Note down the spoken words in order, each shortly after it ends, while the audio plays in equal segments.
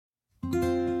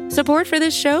Support for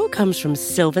this show comes from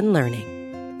Sylvan Learning.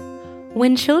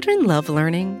 When children love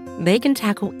learning, they can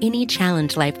tackle any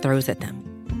challenge life throws at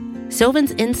them.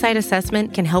 Sylvan's Insight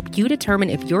Assessment can help you determine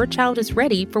if your child is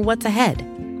ready for what's ahead.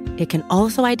 It can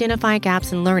also identify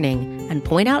gaps in learning and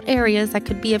point out areas that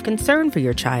could be of concern for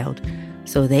your child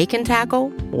so they can tackle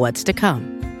what's to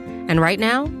come. And right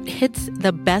now, it's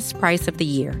the best price of the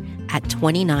year at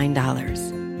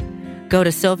 $29. Go to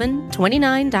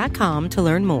sylvan29.com to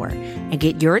learn more and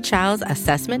get your child's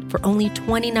assessment for only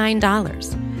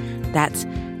 $29. That's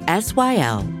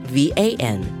SYLVAN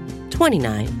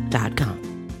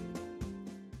 29.com.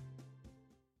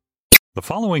 The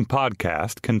following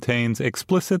podcast contains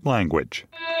explicit language.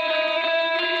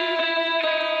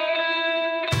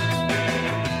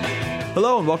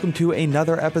 Hello and welcome to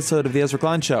another episode of The Ezra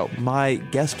Klein Show. My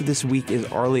guest this week is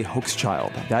Arlie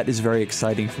Hochschild. That is very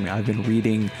exciting for me. I've been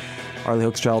reading Arlie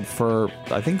Hochschild for,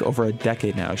 I think, over a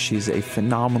decade now. She's a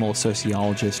phenomenal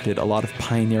sociologist, did a lot of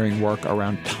pioneering work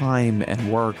around time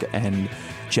and work and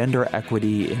gender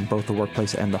equity in both the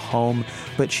workplace and the home.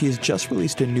 But she has just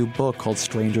released a new book called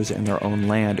Strangers in Their Own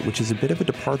Land, which is a bit of a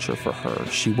departure for her.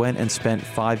 She went and spent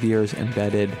 5 years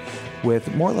embedded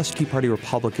with more or less Tea Party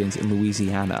Republicans in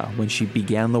Louisiana. When she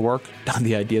began the work on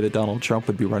the idea that Donald Trump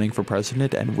would be running for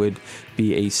president and would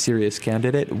be a serious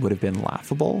candidate, it would have been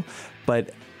laughable. But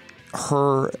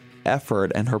her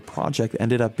effort and her project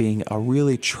ended up being a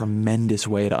really tremendous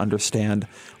way to understand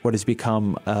what has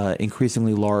become an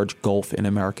increasingly large gulf in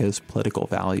America's political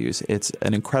values. It's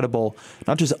an incredible,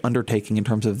 not just undertaking in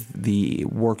terms of the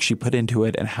work she put into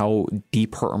it and how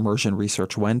deep her immersion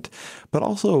research went, but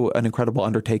also an incredible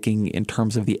undertaking in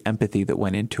terms of the empathy that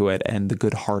went into it and the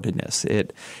good-heartedness.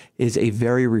 It is a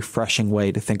very refreshing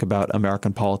way to think about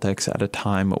American politics at a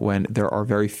time when there are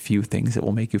very few things that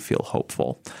will make you feel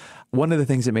hopeful. One of the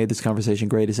things that made this conversation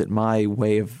great is that my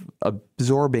way of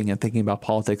absorbing and thinking about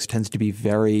politics tends to be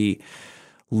very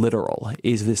literal.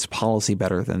 Is this policy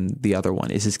better than the other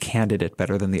one? Is this candidate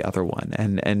better than the other one?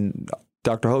 And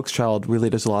Dr. Hochschild really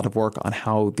does a lot of work on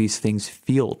how these things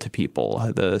feel to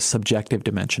people, the subjective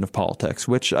dimension of politics,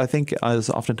 which I think is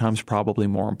oftentimes probably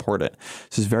more important.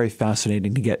 This is very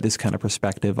fascinating to get this kind of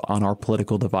perspective on our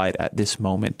political divide at this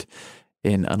moment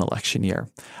in an election year.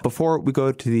 Before we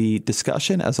go to the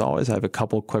discussion, as always, I have a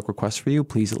couple quick requests for you.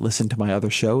 Please listen to my other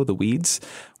show, The Weeds,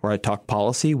 where I talk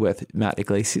policy with Matt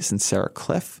Iglesias and Sarah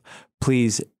Cliff.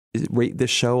 Please rate this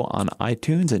show on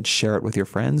iTunes and share it with your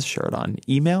friends. Share it on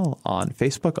email, on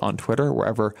Facebook, on Twitter,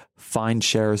 wherever fine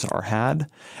shares are had.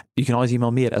 You can always email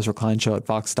me at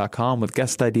EzraKleinShow@Vox.com with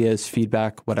guest ideas,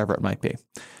 feedback, whatever it might be.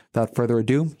 Without further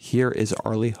ado, here is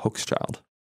Arlie Hochschild.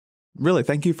 Really,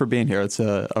 thank you for being here. It's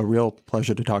a real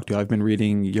pleasure to talk to you. I've been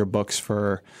reading your books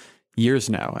for years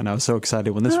now, and I was so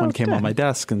excited when this one came on my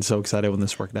desk and so excited when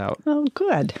this worked out. Oh,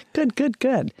 good.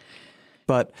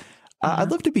 But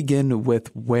I'd love to begin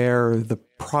with where the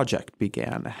project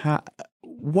began.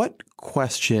 What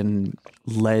question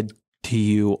led to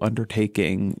you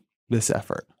undertaking this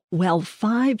effort? Well,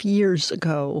 5 years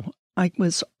ago, I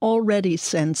was already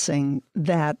sensing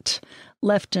that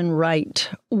left and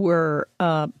right were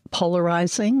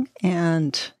polarizing,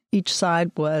 and each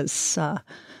side was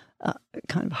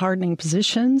kind of hardening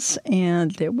positions,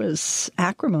 and there was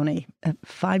acrimony.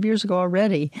 5 years ago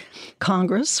already,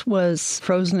 Congress was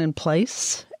frozen in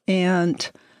place, and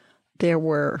there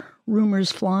were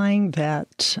rumors flying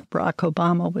that Barack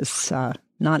Obama was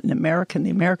not an American. The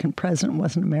American president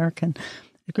wasn't American.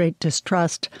 A great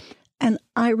distrust. And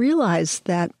I realized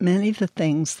that many of the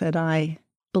things that I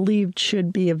believed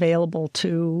should be available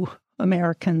to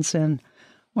Americans in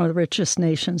one of the richest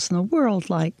nations in the world,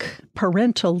 like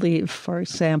parental leave, for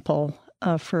example,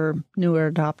 for new or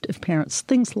adoptive parents,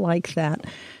 things like that,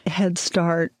 Head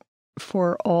Start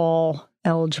for all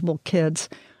eligible kids,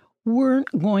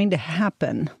 weren't going to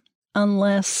happen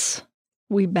unless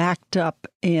we backed up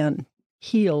and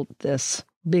healed this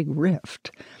big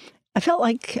rift. I felt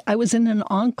like I was in an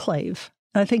enclave.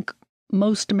 I think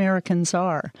most Americans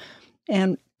are.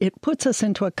 And it puts us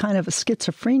into a kind of a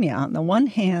schizophrenia. On the one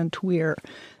hand, we're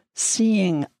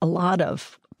seeing a lot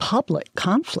of public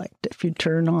conflict. If you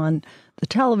turn on the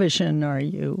television or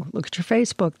you look at your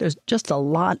Facebook, there's just a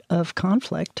lot of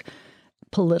conflict,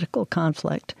 political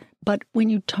conflict. But when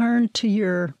you turn to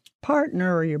your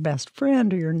partner or your best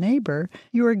friend or your neighbor,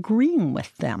 you're agreeing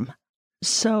with them.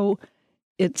 So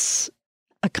it's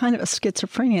a kind of a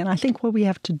schizophrenia. And I think what we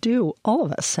have to do, all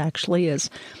of us actually, is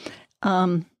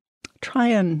try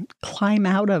and climb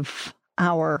out of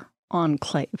our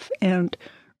enclave and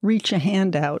reach a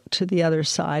hand out to the other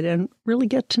side and really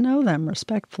get to know them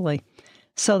respectfully.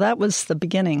 So that was the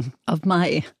beginning of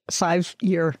my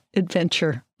 5-year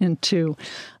adventure into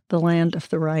the land of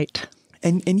the right.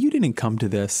 And you didn't come to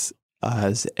this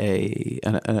as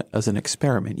an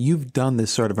experiment. You've done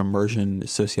this sort of immersion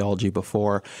sociology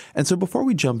before. And so before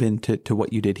we jump into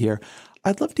what you did here,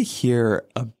 I'd love to hear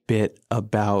a bit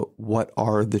about what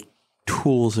are the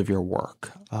tools of your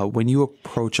work. When you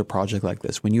approach a project like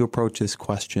this, when you approach this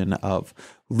question of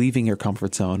leaving your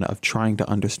comfort zone, of trying to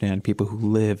understand people who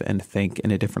live and think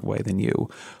in a different way than you,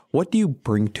 what do you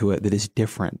bring to it that is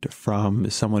different from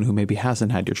someone who maybe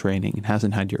hasn't had your training and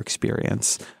hasn't had your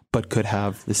experience, but could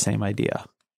have the same idea?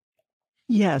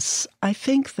 Yes, I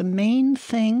think the main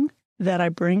thing that I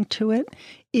bring to it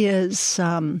is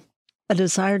a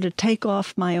desire to take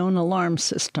off my own alarm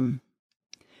system.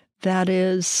 That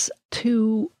is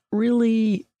to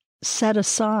really set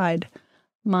aside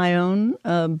my own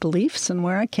beliefs and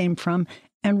where I came from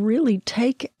and really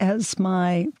take as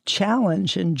my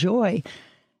challenge and joy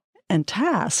and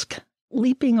task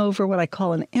leaping over what I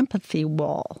call an empathy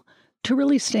wall to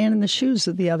really stand in the shoes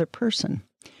of the other person.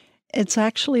 It's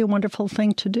actually a wonderful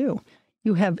thing to do.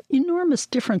 You have enormous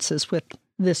differences with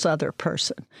this other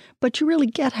person, but you really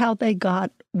get how they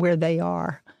got where they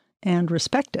are and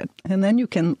respect it. And then you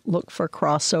can look for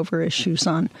crossover issues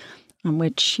on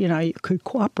which, you could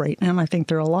cooperate. And I think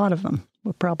there are a lot of them.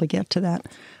 We'll probably get to that.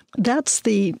 That's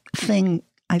the thing,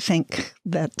 I think,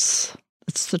 it's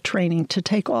the training, to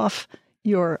take off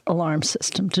your alarm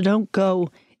system, to don't go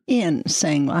in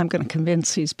saying, well, I'm going to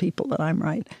convince these people that I'm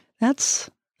right. That's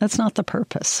not the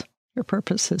purpose. Your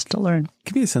purpose is to learn.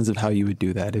 Give me a sense of how you would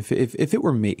do that. If it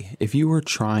were me, if you were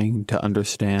trying to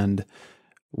understand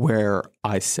where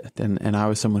I sit and I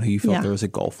was someone who you felt there was a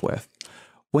gulf with,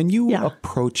 when you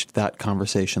approached that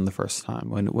conversation the first time,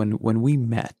 when we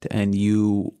met and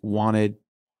you wanted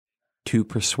to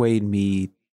persuade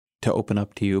me to open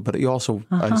up to you, but you also,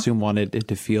 I assume, wanted it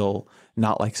to feel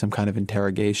not like some kind of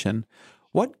interrogation,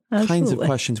 what kinds of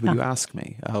questions would you ask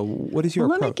me? What is your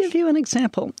approach? Let me give you an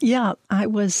example. Yeah, I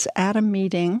was at a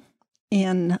meeting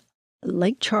in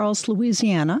Lake Charles,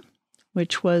 Louisiana,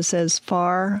 which was as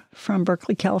far from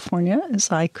Berkeley, California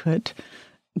as I could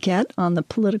get on the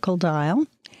political dial.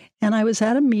 And I was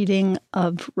at a meeting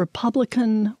of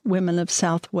Republican women of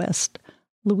Southwest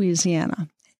Louisiana.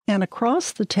 And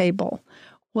across the table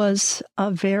was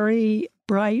a very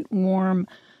bright, warm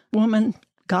woman,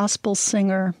 gospel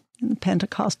singer in the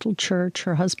Pentecostal church.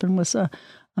 Her husband was a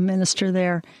minister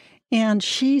there. And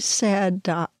she said,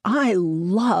 I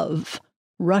love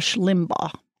Rush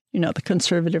Limbaugh, the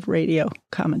conservative radio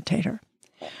commentator.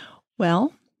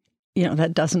 Well,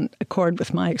 that doesn't accord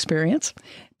with my experience.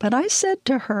 But I said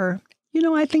to her,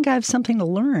 I think I have something to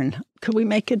learn. Could we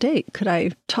make a date? Could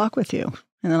I talk with you?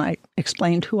 And then I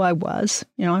explained who I was.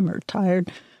 I'm a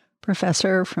retired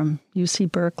professor from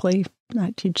UC Berkeley.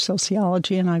 I teach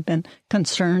sociology, and I've been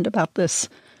concerned about this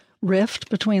rift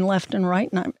between left and right.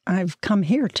 And I've come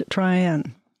here to try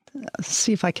and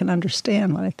see if I can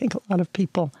understand what I think a lot of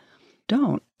people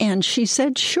don't. And she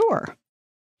said, sure.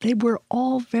 They were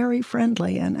all very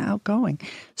friendly and outgoing.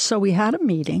 So we had a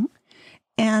meeting,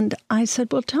 and I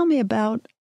said, well, tell me about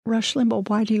Rush Limbaugh.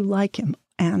 Why do you like him?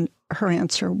 And her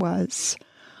answer was,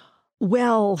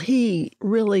 well, he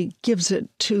really gives it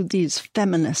to these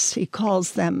feminists. He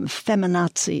calls them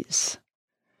feminazis.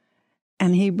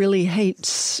 And he really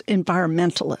hates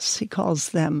environmentalists. He calls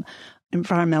them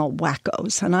environmental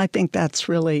wackos. And I think that's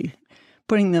really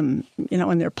putting them,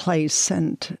 in their place,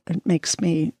 and it makes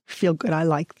me feel good. I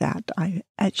like that.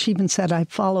 She even said I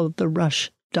follow the Rush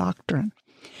doctrine.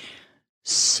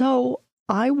 So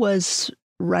I was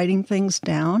writing things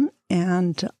down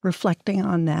and reflecting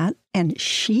on that. And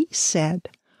she said,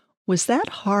 was that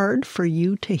hard for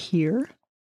you to hear?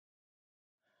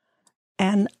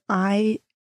 And I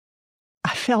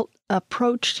felt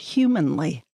approached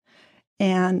humanly.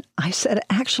 And I said,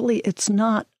 actually, it's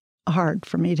not hard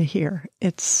for me to hear.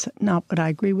 It's not what I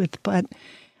agree with, but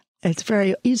it's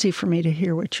very easy for me to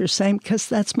hear what you're saying, because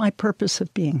that's my purpose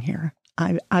of being here.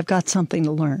 I've got something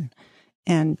to learn,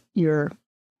 and you're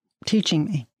teaching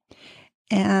me.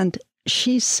 And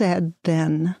she said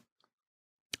then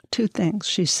two things.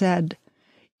 She said,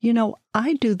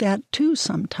 I do that too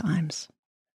sometimes,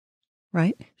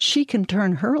 right? She can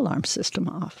turn her alarm system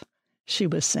off, she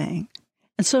was saying.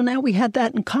 And so now we had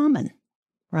that in common,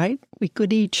 right? We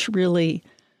could each really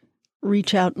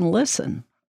reach out and listen.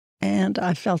 And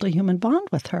I felt a human bond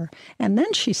with her. And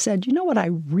then she said, what I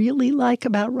really like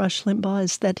about Rush Limbaugh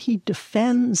is that he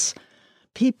defends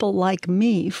people like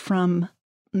me from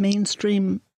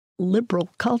mainstream liberal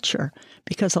culture,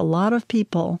 because a lot of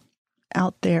people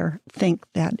out there think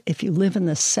that if you live in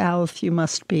the South, you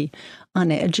must be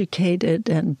uneducated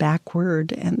and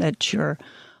backward, and that you're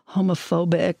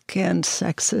homophobic and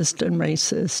sexist and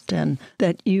racist, and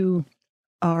that you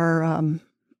are an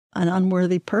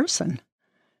unworthy person.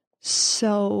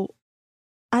 So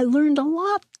I learned a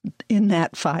lot in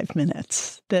that 5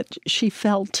 minutes, that she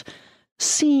felt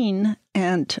seen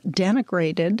and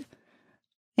denigrated,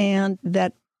 and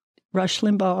that Rush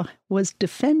Limbaugh was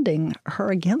defending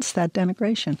her against that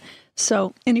denigration.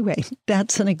 So anyway,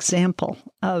 that's an example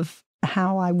of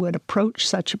how I would approach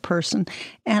such a person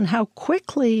and how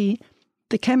quickly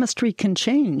the chemistry can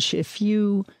change if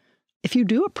you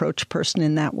do approach a person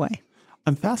in that way.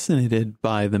 I'm fascinated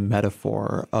by the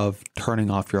metaphor of turning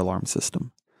off your alarm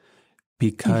system,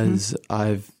 because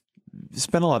I've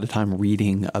spent a lot of time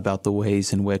reading about the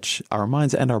ways in which our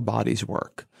minds and our bodies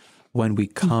work when we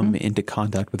come into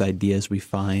contact with ideas we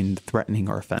find threatening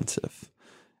or offensive.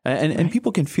 And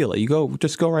people can feel it.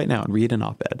 Just go right now and read an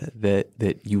op-ed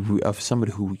that you of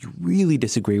somebody who you really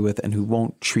disagree with and who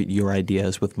won't treat your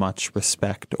ideas with much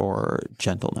respect or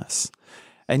gentleness.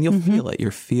 And you'll feel it.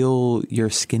 You'll feel your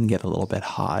skin get a little bit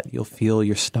hot. You'll feel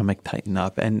your stomach tighten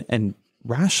up. And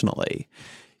rationally,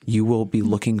 you will be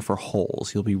looking for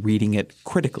holes. You'll be reading it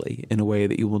critically in a way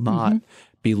that you will not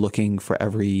be looking for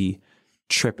every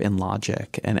trip in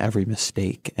logic and every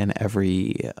mistake and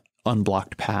every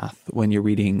unblocked path when you're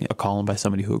reading a column by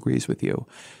somebody who agrees with you.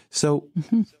 So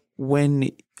when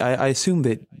I assume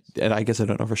that, and I guess I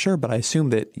don't know for sure, but I assume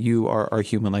that you are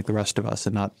human like the rest of us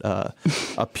and not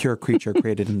a pure creature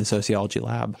created in the sociology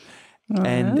lab.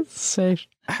 And that's safe.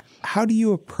 How do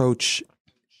you approach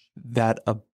that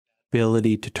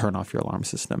ability to turn off your alarm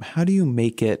system? How do you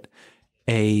make it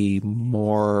a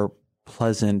more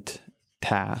pleasant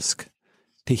task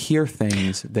to hear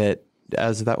things that,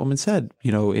 as that woman said,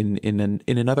 in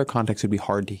another context would be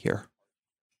hard to hear?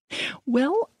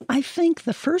 Well, I think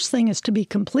the first thing is to be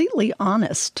completely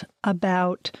honest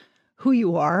about who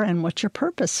you are and what your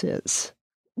purpose is.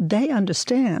 They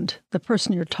understand, the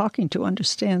person you're talking to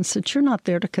understands that you're not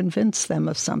there to convince them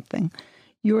of something.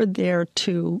 You're there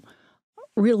to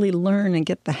really learn and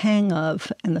get the hang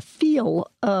of and the feel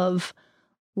of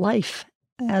life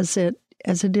as it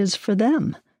is for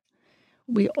them.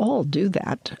 We all do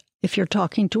that. If you're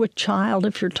talking to a child,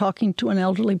 if you're talking to an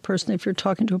elderly person, if you're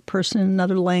talking to a person in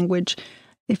another language,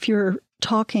 if you're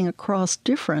talking across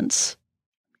difference,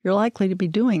 you're likely to be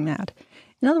doing that.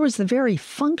 In other words, the very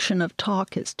function of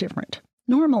talk is different.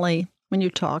 Normally, when you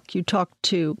talk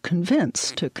to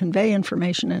convince, to convey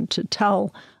information, and to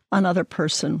tell another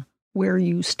person where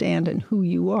you stand and who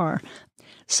you are.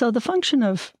 So the function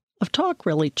of talk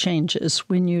really changes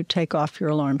when you take off your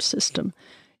alarm system.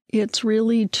 It's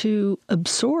really to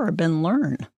absorb and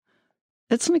learn.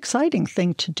 It's an exciting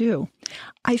thing to do.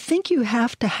 I think you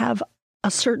have to have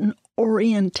a certain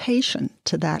orientation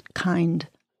to that kind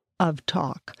of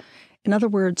talk. In other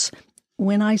words,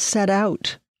 when I set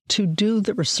out to do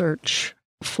the research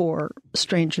for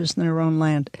Strangers in Their Own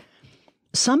Land,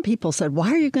 some people said,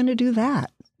 "Why are you going to do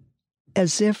that?"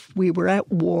 As if we were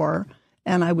at war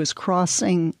and I was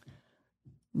crossing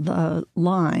the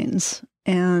lines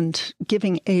and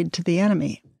giving aid to the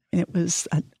enemy. It was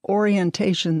an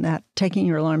orientation that taking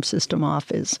your alarm system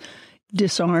off is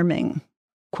disarming,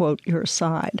 quote, your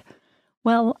side.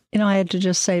 Well, I had to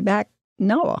just say back,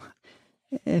 no.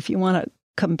 If you want to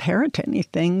compare it to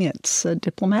anything, it's a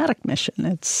diplomatic mission.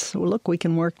 It's, well, look, we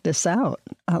can work this out.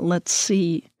 Let's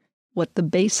see what the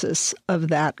basis of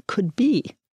that could be.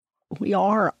 We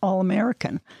are all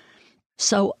American.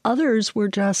 So others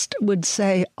would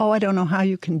say, "Oh, I don't know how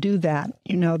you can do that."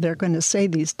 They're going to say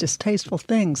these distasteful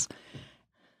things.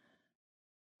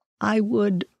 I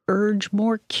would urge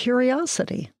more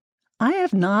curiosity. I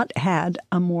have not had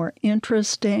a more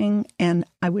interesting, and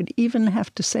I would even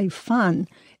have to say fun,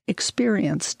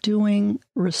 experience doing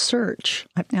research.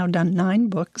 I've now done 9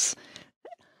 books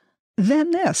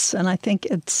than this, and I think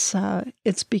it's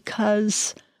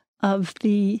because of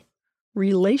the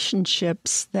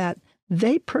relationships that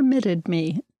they permitted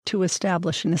me to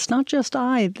establish. And it's not just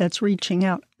I that's reaching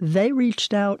out. They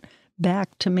reached out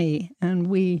back to me, and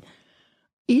we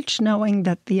each knowing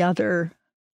that the other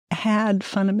had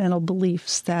fundamental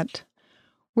beliefs that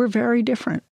were very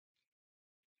different.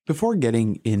 Before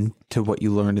getting into what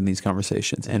you learned in these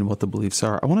conversations and what the beliefs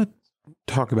are, I want to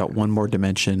talk about one more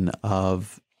dimension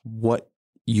of what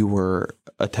you were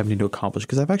attempting to accomplish,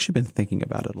 because I've actually been thinking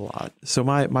about it a lot. So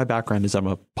my background is I'm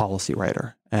a policy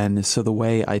writer. And so the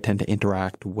way I tend to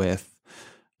interact with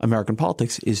American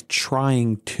politics is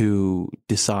trying to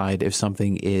decide if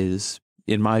something is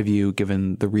in my view,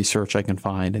 given the research I can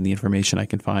find and the information I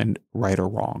can find, right or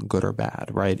wrong, good or bad,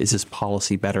 right? Is this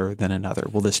policy better than another?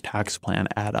 Will this tax plan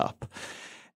add up?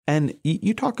 And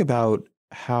you talk about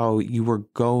how you were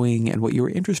going and what you were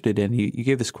interested in. You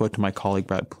gave this quote to my colleague,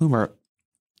 Brad Plumer,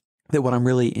 that what I'm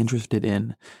really interested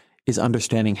in is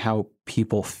understanding how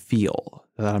people feel.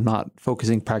 That I'm not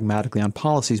focusing pragmatically on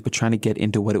policies, but trying to get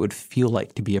into what it would feel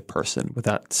like to be a person with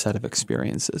that set of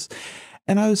experiences.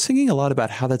 And I was thinking a lot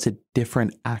about how that's a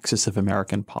different axis of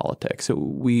American politics. So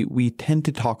we tend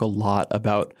to talk a lot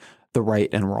about the right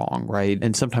and wrong, right?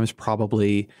 And sometimes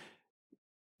probably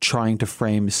trying to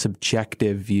frame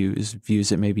subjective views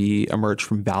that maybe emerge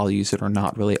from values that are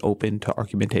not really open to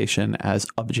argumentation as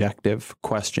objective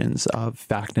questions of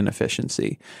fact and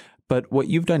efficiency. But what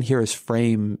you've done here is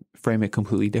frame it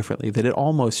completely differently, that it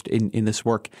almost, in this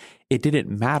work, it didn't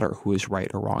matter who is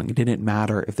right or wrong. It didn't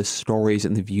matter if the stories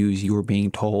and the views you were being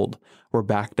told were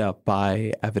backed up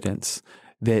by evidence,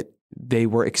 that they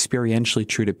were experientially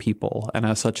true to people. And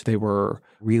as such, they were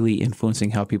really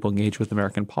influencing how people engage with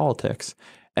American politics.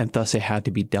 And thus, it had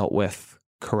to be dealt with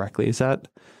correctly. Is that?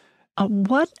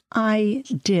 What I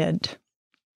did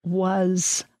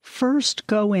was first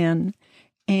go in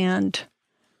and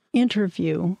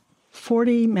interview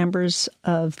 40 members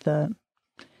of the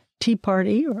Tea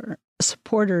Party or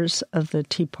supporters of the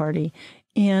Tea Party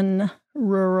in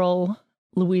rural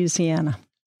Louisiana.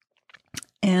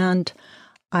 And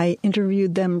I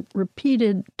interviewed them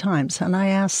repeated times, and I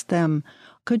asked them,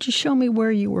 could you show me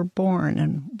where you were born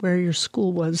and where your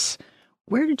school was?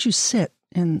 Where did you sit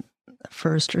in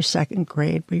first or second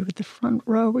grade? Were you at the front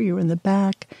row? Were you in the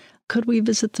back? Could we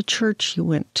visit the church you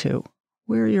went to?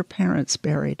 Where are your parents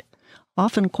buried?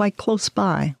 Often quite close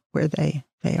by where they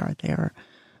are. They are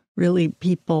really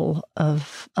people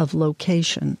of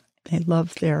location. They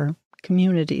love their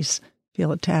communities,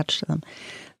 feel attached to them,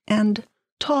 and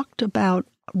talked about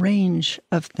a range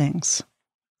of things.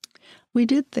 We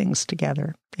did things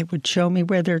together. They would show me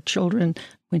where their children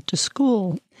went to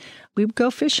school. We would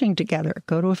go fishing together,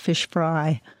 go to a fish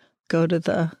fry, go to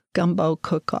the gumbo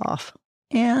cook-off.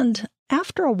 And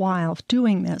after a while of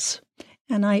doing this,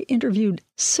 and I interviewed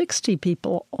 60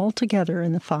 people altogether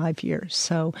in the 5 years,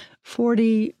 so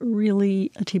 40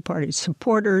 really Tea Party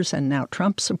supporters and now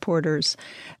Trump supporters,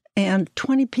 and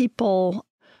 20 people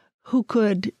who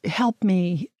could help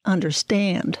me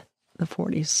understand the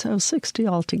 40s, so 60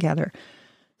 altogether.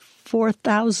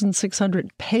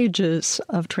 4,600 pages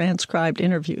of transcribed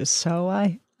interviews, so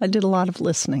I did a lot of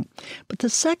listening. But the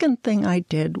second thing I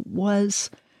did was,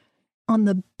 on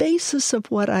the basis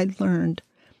of what I learned,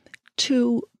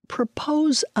 to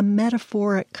propose a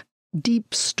metaphoric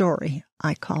deep story,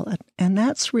 I call it. And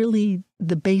that's really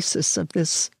the basis of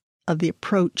the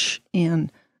approach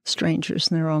in Strangers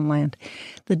in Their Own Land.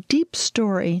 The deep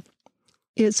story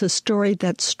is a story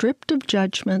that's stripped of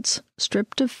judgments,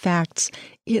 stripped of facts.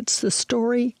 It's the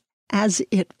story as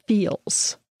it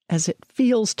feels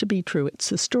to be true. It's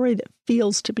the story that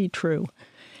feels to be true.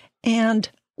 And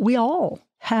we all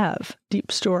have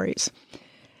deep stories.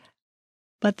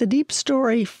 But the deep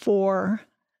story for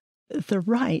the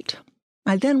right,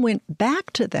 I then went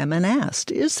back to them and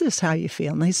asked, is this how you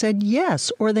feel? And they said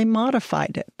yes, or they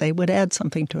modified it. They would add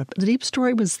something to it. But the deep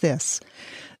story was this.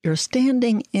 You're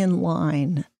standing in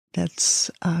line that's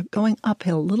going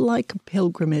uphill, a little like a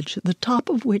pilgrimage, the top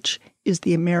of which is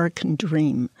the American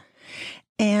dream.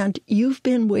 And you've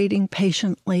been waiting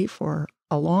patiently for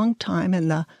a long time, and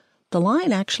the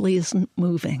line actually isn't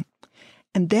moving.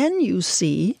 And then you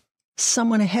see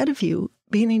someone ahead of you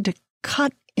beginning to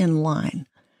cut in line.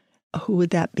 Who would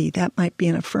that be? That might be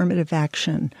an affirmative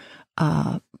action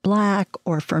Black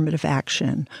or affirmative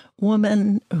action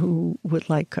woman who would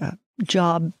like a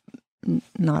job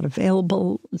not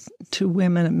available to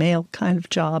women, a male kind of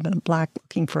job, and a Black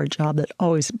looking for a job that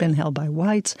always been held by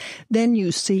whites. Then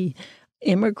you see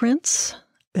immigrants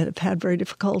that have had very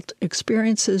difficult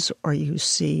experiences, or you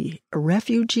see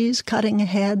refugees cutting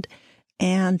ahead.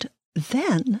 And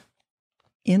then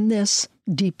in this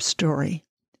deep story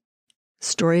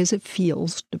as it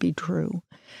feels to be true,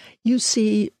 you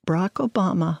see Barack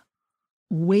Obama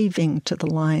waving to the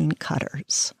line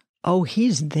cutters. Oh,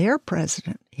 he's their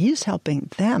president. He's helping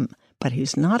them, but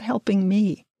he's not helping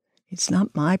me. He's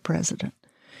not my president.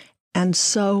 And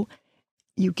so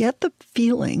you get the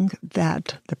feeling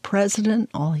that the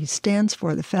president, all he stands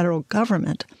for, the federal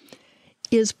government,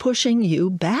 is pushing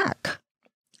you back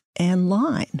in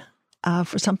line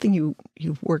for something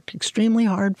you've worked extremely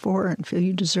hard for and feel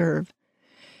you deserve.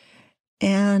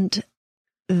 And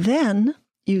then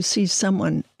you see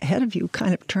someone ahead of you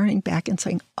kind of turning back and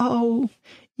saying, oh,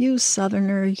 you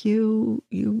Southerner, you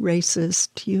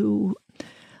racist, you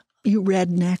you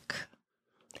redneck.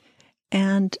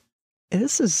 And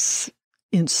this is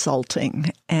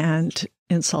insulting and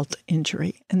insult to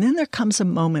injury. And then there comes a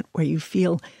moment where you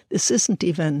feel this isn't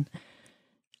even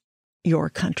your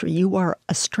country. You are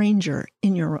a stranger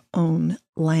in your own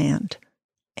land.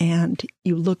 And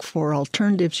you look for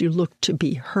alternatives. You look to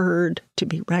be heard, to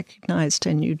be recognized,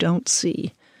 and you don't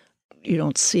see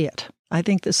it. I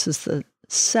think this is the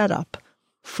setup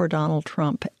for Donald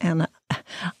Trump. And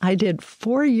I did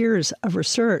 4 years of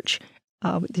research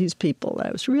with these people that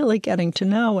I was really getting to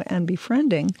know and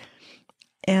befriending.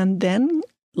 And then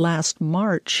last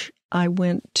March, I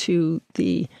went to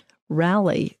the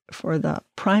rally for the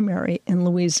primary in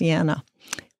Louisiana,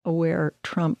 where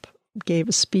Trump gave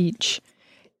a speech.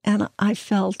 And I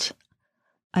felt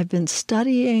I've been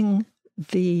studying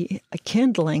the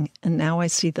kindling, and now I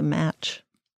see the match.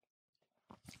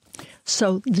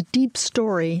 So the deep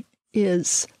story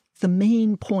is the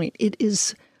main point. It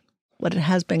is what it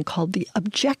has been called the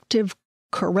objective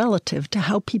correlative to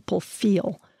how people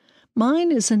feel.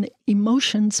 Mine is an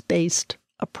emotions-based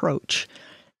approach,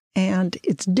 and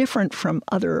it's different from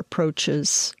other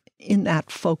approaches in that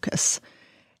focus.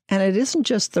 And it isn't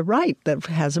just the right that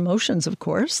has emotions, of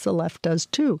course. The left does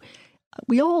too.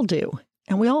 We all do,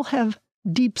 and we all have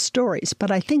deep stories.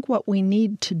 But I think what we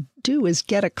need to do is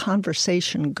get a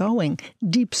conversation going,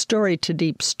 deep story to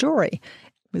deep story,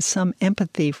 with some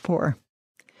empathy for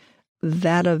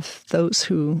that of those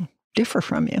who differ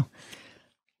from you.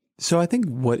 So I think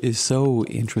what is so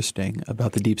interesting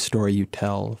about the deep story you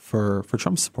tell for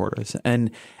Trump supporters,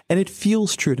 and it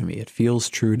feels true to me. It feels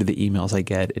true to the emails I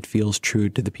get. It feels true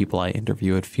to the people I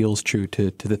interview. It feels true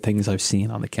to the things I've seen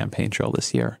on the campaign trail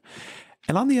this year.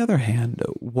 And on the other hand,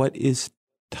 what is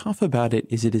tough about it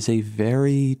is a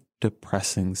very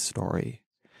depressing story.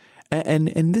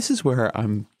 And this is where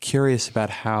I'm curious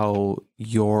about how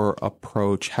your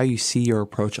approach, how you see your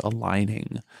approach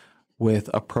aligning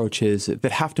with approaches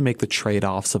that have to make the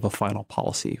trade-offs of a final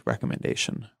policy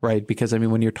recommendation, right? Because, I mean,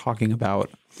 when you're talking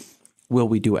about will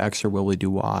we do X or will we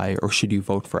do Y, or should you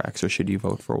vote for X or should you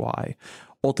vote for Y,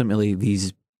 ultimately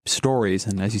these stories,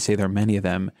 and as you say, there are many of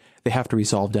them, they have to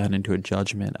resolve down into a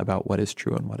judgment about what is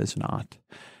true and what is not.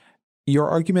 Your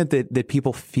argument that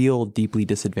people feel deeply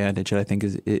disadvantaged, I think,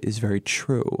 is very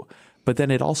true. But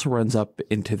then it also runs up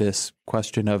into this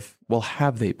question of, well,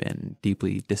 have they been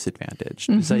deeply disadvantaged?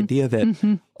 Mm-hmm. This idea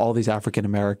that all these African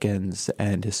Americans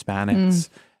and Hispanics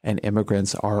and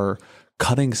immigrants are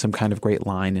cutting some kind of great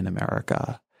line in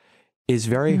America is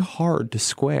very hard to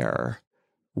square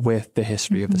with the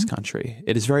history of this country.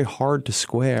 It is very hard to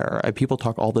square. People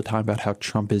talk all the time about how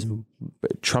Trumpism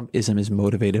is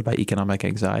motivated by economic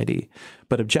anxiety.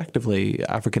 But objectively,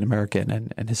 African American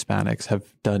and Hispanics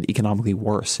have done economically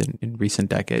worse in recent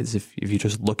decades if you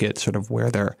just look at sort of where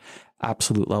their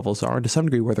absolute levels are and to some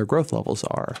degree where their growth levels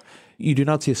are. You do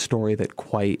not see a story that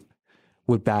quite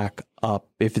would back up.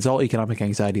 If it's all economic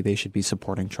anxiety, they should be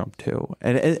supporting Trump too.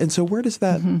 And so where does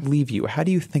that leave you? How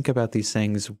do you think about these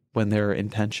things when they're in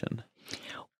tension?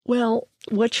 Well,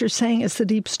 what you're saying is the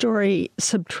deep story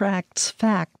subtracts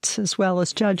facts as well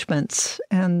as judgments,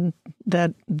 and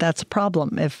that's a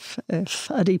problem if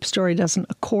a deep story doesn't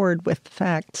accord with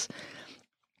facts.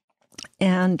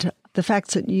 And the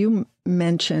facts that you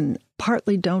mention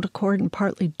partly don't accord and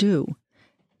partly do.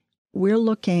 We're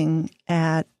looking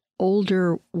at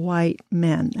older white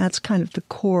men. That's kind of the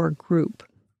core group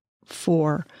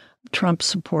for Trump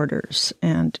supporters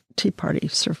and Tea Party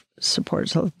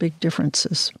supporters. There are big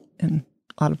differences in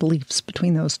a lot of beliefs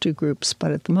between those two groups.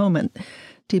 But at the moment,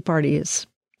 Tea Party is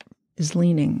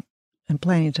leaning and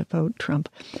planning to vote Trump.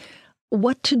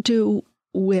 What to do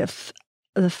with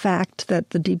the fact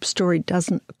that the deep story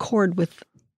doesn't accord with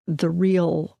the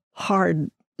real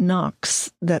hard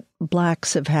knocks that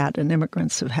blacks have had and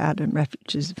immigrants have had and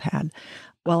refugees have had?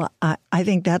 Well, I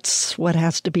think that's what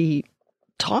has to be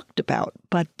talked about.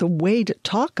 But the way to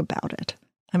talk about it,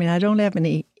 I mean, I don't have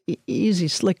any easy,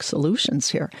 slick solutions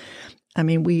here. I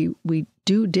mean, we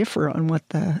do differ on what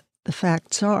the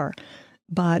facts are.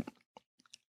 But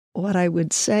what I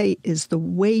would say is the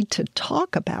way to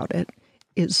talk about it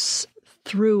is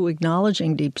through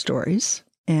acknowledging deep stories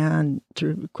and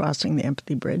through crossing the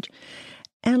empathy bridge,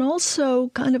 and also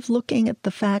kind of looking at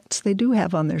the facts they do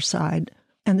have on their side.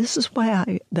 And this is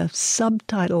why the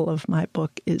subtitle of my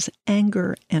book is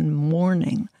Anger and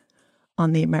Mourning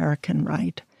on the American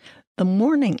Right. The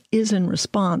mourning is in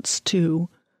response to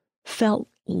felt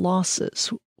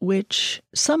losses,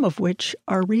 some of which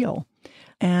are real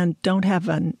and don't have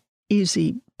an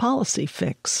easy policy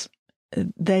fix.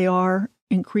 They are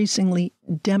increasingly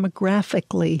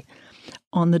demographically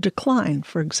on the decline,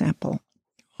 for example.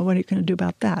 Well, what are you going to do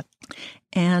about that?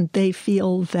 And they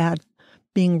feel that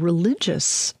being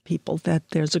religious people, that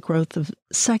there's a growth of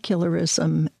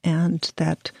secularism and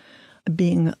that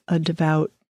being a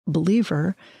devout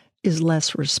believer is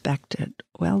less respected.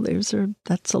 Well,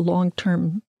 that's a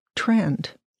long-term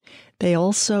trend. They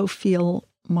also feel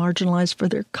marginalized for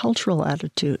their cultural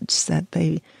attitudes, that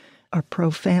they are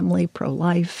pro-family,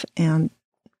 pro-life, and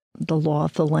the law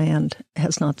of the land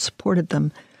has not supported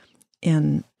them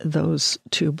in those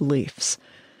two beliefs.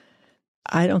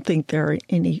 I don't think there are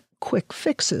any quick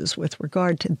fixes with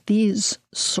regard to these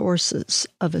sources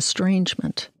of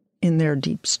estrangement in their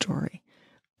deep story.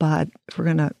 But if we're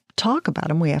going to talk about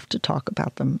them, we have to talk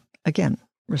about them, again,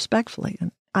 respectfully.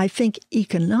 And I think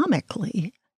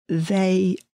economically,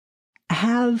 they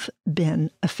have been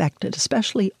affected,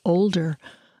 especially older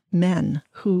men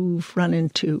who've run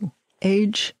into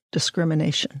age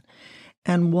discrimination.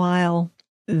 And while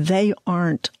they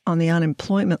aren't on the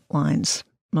unemployment lines,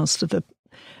 most of the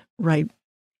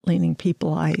right-leaning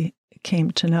people I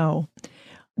came to know,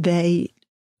 they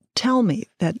tell me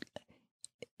that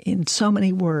in so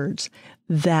many words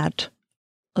that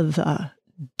the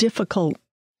difficult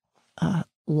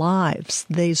lives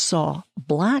they saw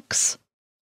blacks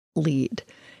lead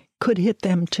could hit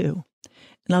them too.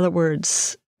 In other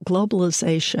words,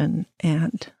 globalization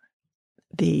and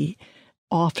the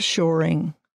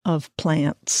offshoring of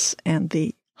plants and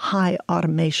the high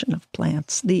automation of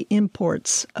plants, the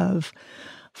imports of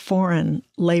foreign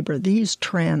labor, these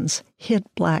trends hit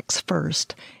blacks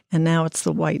first, and now it's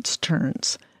the whites'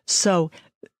 turns. So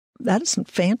that isn't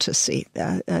fantasy.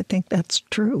 I think that's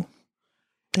true.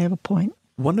 They have a point.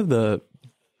 One of the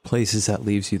places that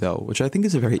leaves you, though, which I think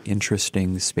is a very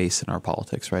interesting space in our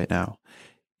politics right now,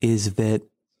 is that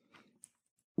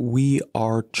we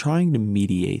are trying to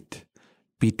mediate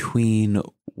between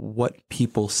what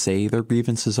people say their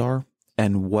grievances are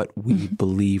and what we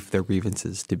believe their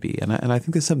grievances to be. And I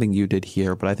think that's something you did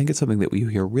here, but I think it's something that we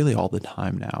hear really all the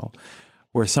time now,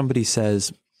 where somebody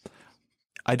says,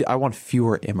 I want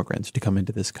fewer immigrants to come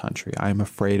into this country. I'm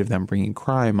afraid of them bringing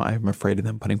crime. I'm afraid of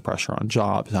them putting pressure on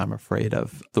jobs. I'm afraid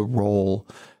of the role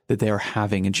that they are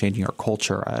having in changing our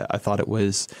culture. I thought it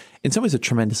was, in some ways, a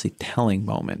tremendously telling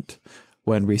moment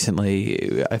when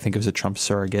recently, I think it was a Trump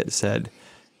surrogate, said,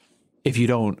 if you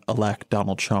don't elect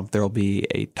Donald Trump, there will be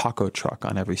a taco truck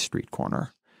on every street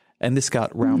corner. And this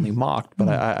got roundly mocked, but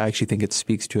I actually think it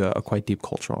speaks to a quite deep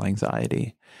cultural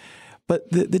anxiety. But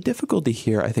the difficulty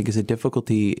here, I think, is a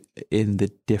difficulty in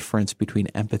the difference between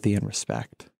empathy and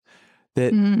respect.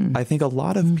 That I think a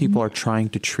lot of people are trying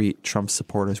to treat Trump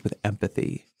supporters with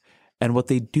empathy. And what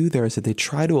they do there is that they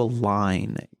try to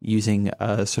align using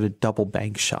a sort of double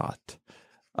bank shot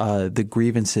the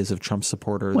grievances of Trump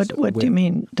supporters. What do you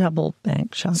mean double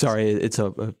bank shots? Sorry, it's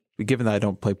given that I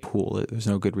don't play pool, there's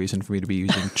no good reason for me to be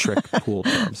using trick pool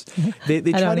terms. They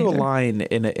try to align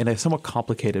in a somewhat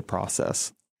complicated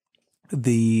process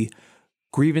the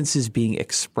grievances being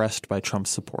expressed by Trump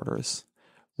supporters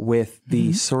with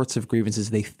the sorts of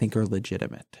grievances they think are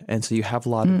legitimate. And so you have a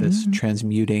lot of this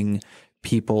transmuting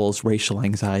people's racial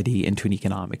anxiety into an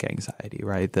economic anxiety,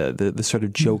 right? The sort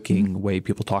of joking way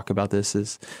people talk about this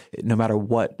is no matter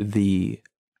what the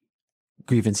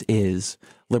grievance is,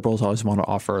 liberals always want to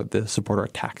offer the supporter a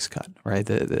tax cut, right?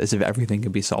 As if everything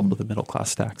can be solved with a middle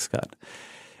class tax cut.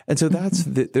 And so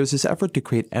there's this effort to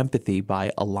create empathy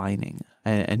by aligning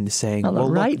and saying, well,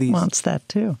 the right wants that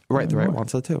too. Right, the right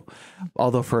wants that too,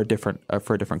 although for a different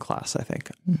class, I think.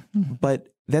 But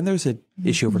then there's an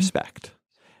issue of respect.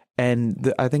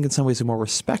 And I think in some ways a more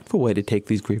respectful way to take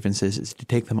these grievances is to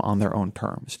take them on their own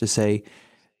terms, to say,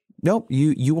 nope,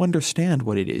 you understand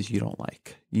what it is you don't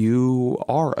like. You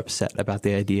are upset about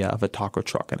the idea of a taco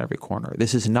truck on every corner.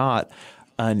 This is not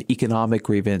an economic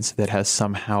grievance that has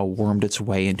somehow wormed its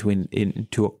way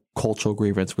into a cultural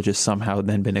grievance, which has somehow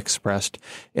then been expressed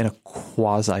in a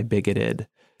quasi-bigoted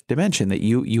dimension, that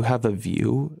you have a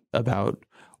view about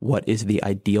what is the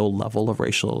ideal level of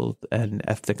racial and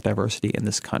ethnic diversity in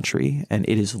this country, and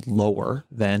it is lower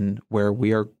than where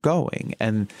we are going.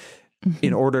 And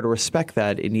in order to respect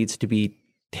that, it needs to be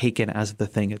taken as the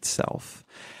thing itself.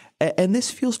 And this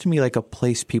feels to me like a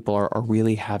place people are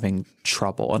really having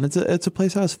trouble. And it's a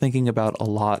place I was thinking about a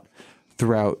lot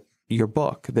throughout your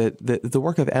book, that the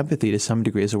work of empathy to some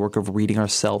degree is a work of reading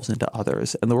ourselves into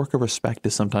others. And the work of respect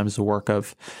is sometimes the work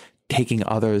of taking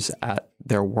others at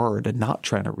their word and not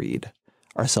trying to read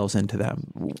ourselves into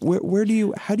them.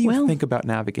 How do you think about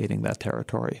navigating that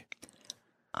territory?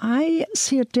 I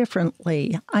see it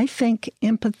differently. I think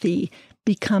empathy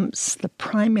becomes the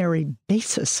primary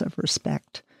basis of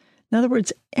respect. In other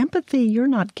words, empathy, you're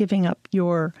not giving up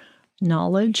your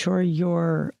knowledge or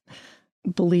your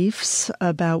beliefs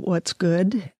about what's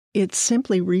good. It's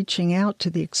simply reaching out to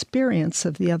the experience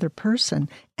of the other person.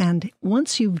 And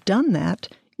once you've done that,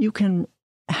 you can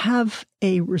have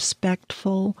a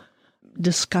respectful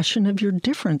discussion of your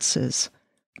differences.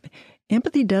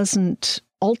 Empathy doesn't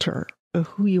alter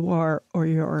who you are or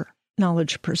your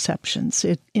knowledge perceptions.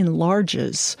 It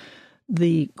enlarges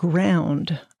the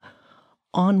ground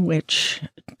on which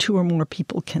two or more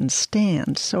people can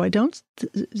stand. So I don't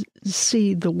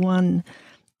see the one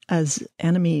as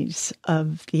enemies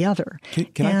of the other.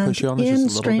 Can I push you on this just a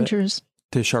little strangers,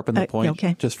 bit to sharpen the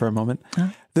point just for a moment?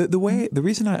 The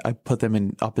reason I put them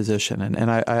in opposition,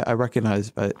 and I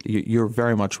recognize you're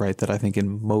very much right that I think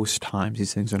in most times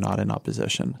these things are not in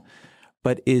opposition,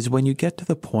 but is when you get to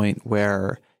the point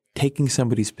where taking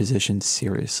somebody's position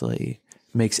seriously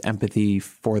makes empathy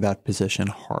for that position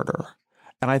harder.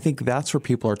 And I think that's where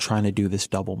people are trying to do this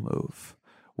double move,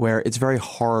 where it's very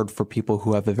hard for people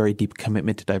who have a very deep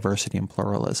commitment to diversity and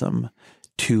pluralism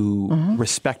to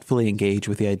respectfully engage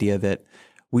with the idea that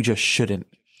we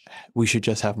should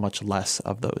just have much less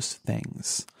of those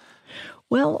things.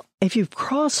 Well, if you've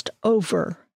crossed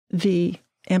over the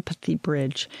empathy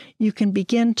bridge, you can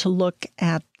begin to look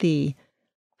at the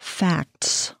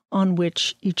facts on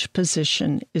which each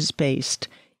position is based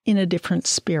in a different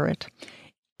spirit.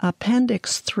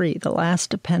 Appendix 3, the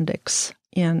last appendix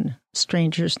in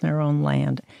Strangers in Their Own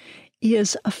Land,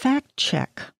 is a fact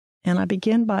check. And I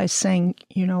begin by saying,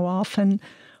 often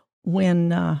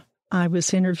when I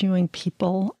was interviewing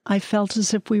people, I felt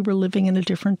as if we were living in a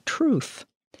different truth.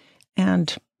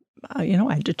 And, I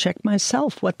had to check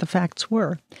myself what the facts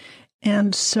were.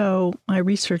 And so my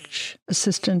research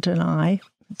assistant and I,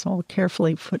 it's all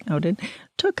carefully footnoted,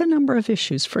 took a number of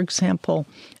issues. For example,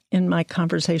 in my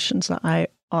conversations, I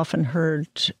often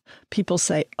heard people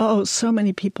say, so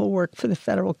many people work for the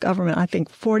federal government. I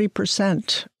think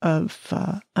 40% of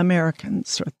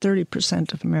Americans or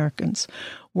 30% of Americans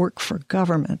work for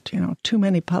government, too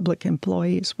many public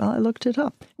employees. Well, I looked it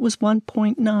up. It was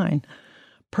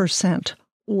 1.9%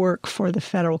 work for the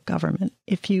federal government.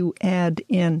 If you add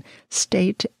in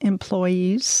state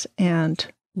employees and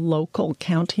local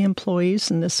county employees,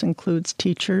 and this includes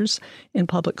teachers in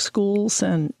public schools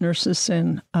and nurses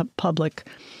in public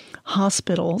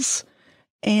hospitals,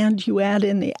 and you add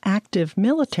in the active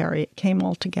military, it came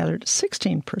altogether to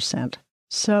 16%.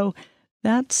 So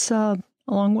that's a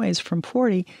long ways from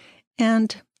 40.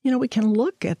 And, we can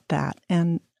look at that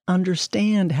and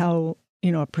understand how,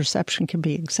 a perception can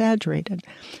be exaggerated.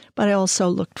 But I also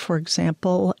looked, for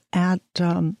example, at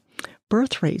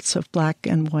birth rates of Black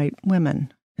and white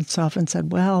women. It's often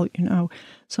said, well,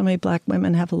 so many Black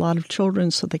women have a lot of children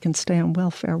so they can stay on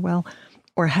welfare,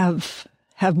 or have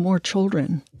more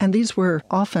children. And these were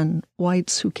often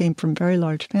whites who came from very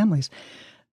large families.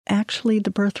 Actually,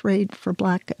 the birth rate for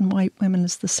Black and white women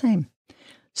is the same.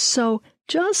 So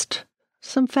just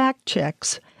some fact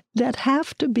checks that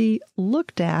have to be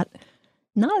looked at,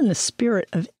 not in the spirit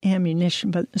of ammunition,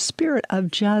 but in the spirit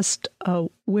of just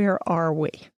where are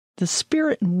we? The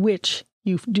spirit in which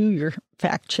you do your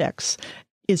fact checks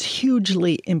is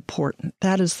hugely important.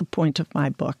 That is the point of my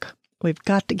book. We've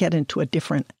got to get into a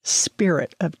different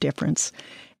spirit of difference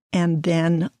and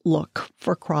then look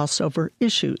for crossover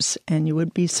issues. And you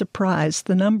would be surprised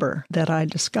the number that I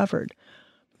discovered.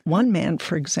 One man,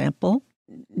 for example,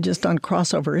 just on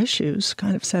crossover issues,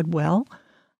 kind of said, well,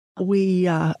 we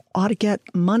ought to get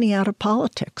money out of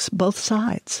politics, both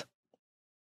sides.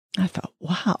 I thought,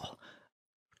 wow,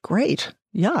 great.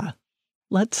 Yeah.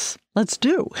 Let's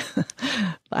do.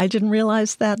 I didn't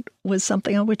realize that was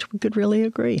something on which we could really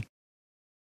agree.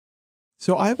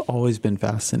 So I've always been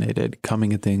fascinated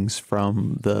coming at things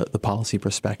from the policy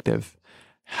perspective,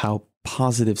 how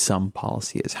positive some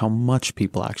policy is, how much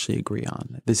people actually agree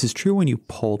on. This is true when you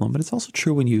poll them, but it's also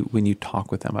true when you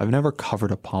talk with them. I've never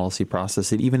covered a policy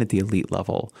process that even at the elite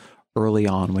level, early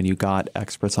on when you got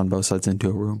experts on both sides into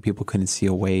a room, people couldn't see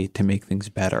a way to make things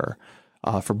better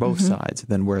for both sides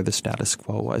than where the status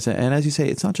quo was. And as you say,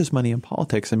 it's not just money in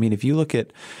politics. I mean, if you look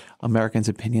at Americans'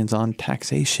 opinions on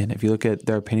taxation, if you look at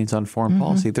their opinions on foreign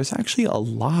policy, there's actually a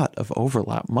lot of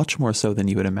overlap, much more so than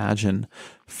you would imagine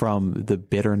from the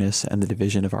bitterness and the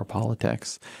division of our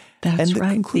politics. That's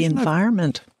right, the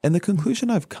environment. And the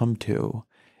conclusion I've come to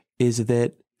is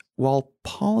that while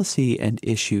policy and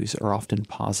issues are often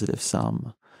positive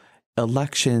sum,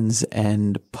 elections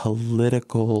and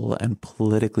political and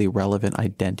politically relevant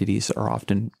identities are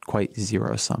often quite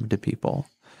zero-sum to people.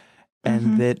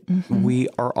 And that we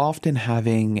are often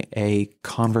having a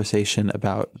conversation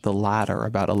about the latter,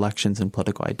 about elections and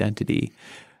political identity,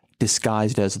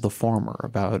 disguised as the former,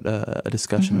 about a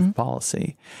discussion of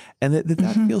policy. And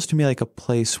that feels to me like a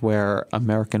place where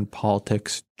American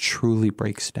politics truly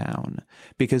breaks down,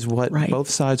 because what both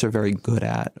sides are very good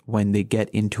at when they get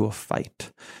into a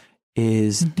fight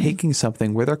is taking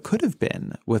something where there could have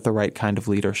been, with the right kind of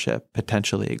leadership,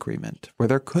 potentially agreement, where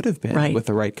there could have been with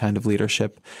the right kind of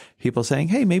leadership, people saying,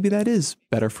 hey, maybe that is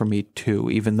better for me too,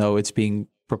 even though it's being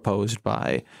proposed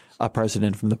by a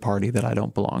president from the party that I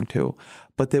don't belong to,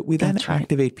 but that we then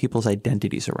activate people's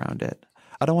identities around it.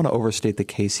 I don't want to overstate the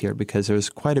case here, because there's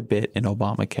quite a bit in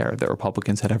Obamacare that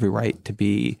Republicans had every right to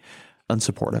be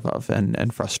unsupportive of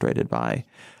and frustrated by.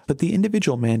 But the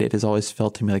individual mandate has always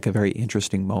felt to me like a very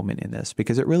interesting moment in this,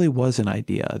 because it really was an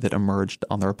idea that emerged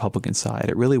on the Republican side.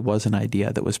 It really was an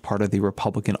idea that was part of the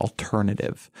Republican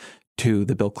alternative to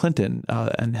the Bill Clinton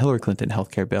and Hillary Clinton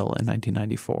healthcare bill in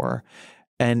 1994.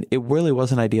 And it really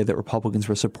was an idea that Republicans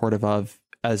were supportive of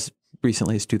as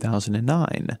recently as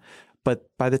 2009. But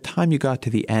by the time you got to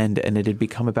the end and it had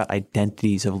become about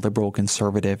identities of liberal,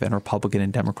 conservative, and Republican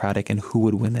and Democratic and who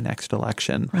would win the next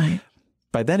election,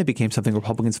 by then it became something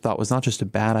Republicans thought was not just a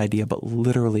bad idea, but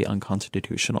literally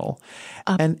unconstitutional.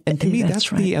 And to me, that's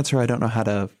the answer I don't know how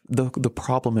to, the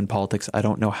problem in politics I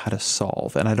don't know how to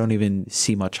solve. And I don't even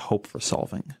see much hope for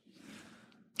solving.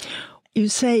 You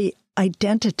say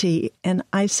identity, and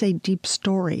I say deep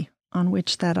story, on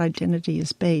which that identity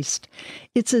is based.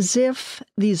 It's as if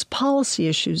these policy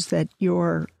issues that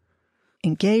you're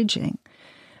engaging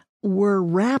were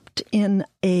wrapped in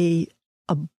a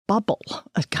bubble,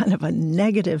 a kind of a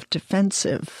negative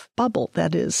defensive bubble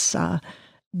that is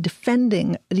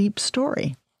defending a deep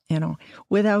story,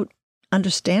 without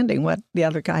understanding what the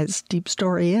other guy's deep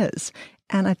story is.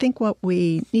 And I think what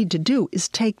we need to do is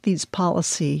take these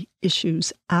policy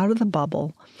issues out of the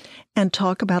bubble and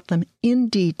talk about them in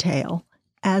detail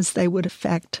as they would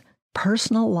affect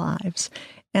personal lives.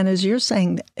 And as you're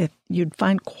saying, you'd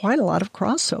find quite a lot of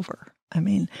crossover. I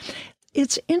mean,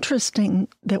 it's interesting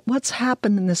that what's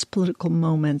happened in this political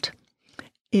moment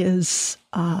is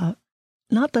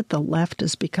not that the left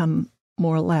has become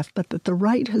more left, but that the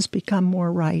right has become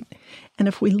more right. And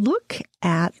if we look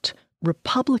at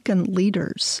Republican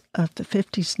leaders of the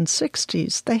 50s and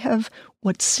 60s, they have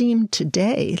what seem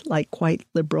today like quite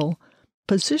liberal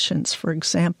positions. For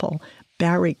example,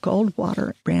 Barry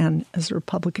Goldwater ran as a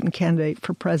Republican candidate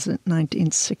for president in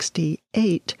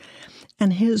 1968,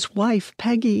 and his wife,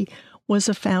 Peggy, was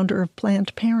a founder of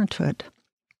Planned Parenthood.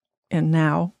 And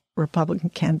now Republican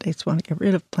candidates want to get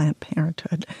rid of Planned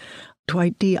Parenthood.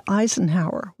 Dwight D.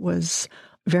 Eisenhower was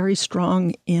very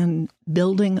strong in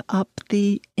building up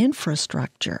the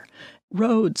infrastructure,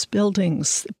 roads,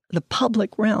 buildings, the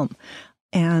public realm.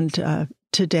 And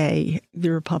today,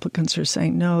 the Republicans are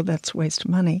saying, no, that's a waste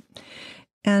of money.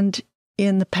 And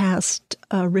in the past,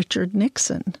 Richard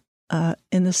Nixon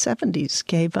in the 70s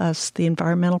gave us the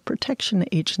Environmental Protection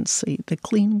Agency, the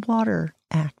Clean Water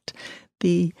Act,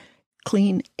 the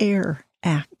Clean Air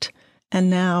Act.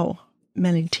 And now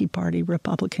many Tea Party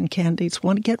Republican candidates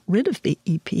want to get rid of the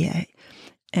EPA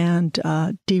and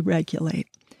deregulate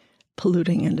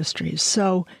polluting industries.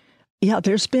 So, yeah,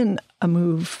 there's been a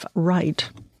move right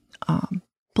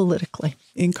politically.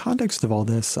 In context of all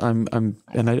this, and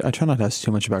I try not to ask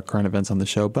too much about current events on the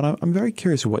show, but I'm very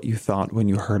curious what you thought when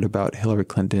you heard about Hillary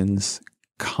Clinton's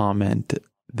comment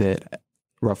that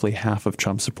roughly half of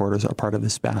Trump supporters are part of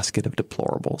this basket of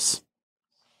deplorables.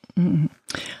 Mm-hmm.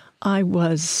 I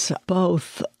was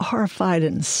both horrified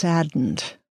and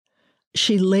saddened.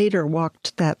 She later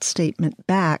walked that statement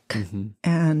back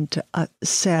and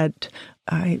said,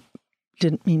 I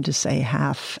didn't mean to say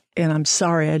half, and I'm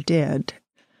sorry I did.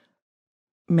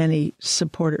 Many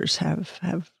supporters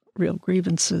have real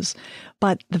grievances.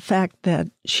 But the fact that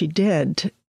she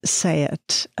did say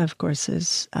it, of course,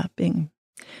 is being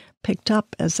picked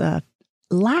up as a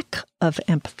lack of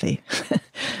empathy,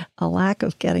 a lack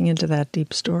of getting into that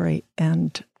deep story.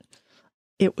 And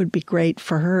it would be great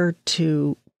for her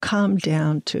to come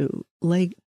down to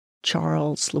Lake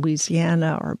Charles,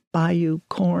 Louisiana, or Bayou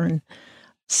Corn,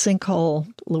 Sinkhole,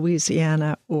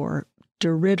 Louisiana, or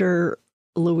DeRidder,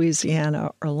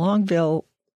 Louisiana, or Longville,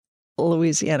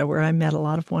 Louisiana, where I met a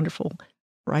lot of wonderful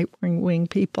right-wing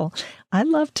people. I'd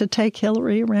love to take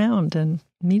Hillary around and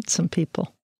meet some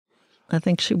people. I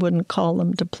think she wouldn't call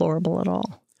them deplorable at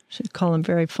all. She'd call them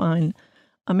very fine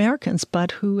Americans,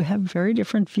 but who have very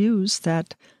different views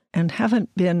and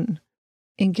haven't been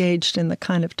engaged in the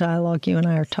kind of dialogue you and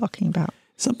I are talking about.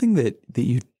 Something that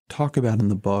you talk about in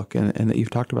the book and that you've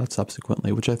talked about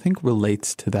subsequently, which I think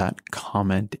relates to that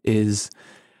comment, is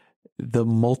the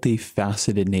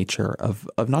multifaceted nature of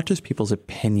not just people's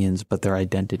opinions, but their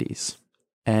identities.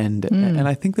 And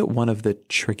I think that one of the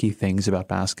tricky things about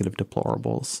Basket of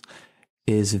Deplorables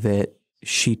is that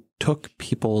she took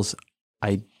people's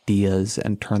ideas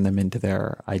and turned them into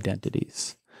their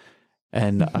identities.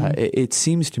 And it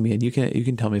seems to me, and you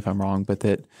can tell me if I'm wrong, but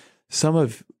that some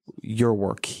of your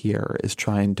work here is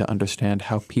trying to understand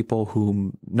how people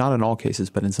who, not in all cases,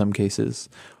 but in some cases,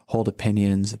 hold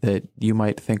opinions that you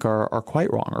might think are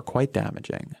quite wrong or quite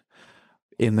damaging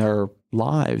in their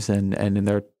lives and in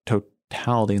their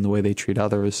totality, in the way they treat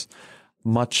others,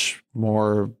 much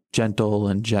more gentle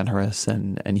and generous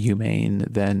and humane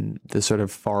than the sort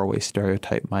of faraway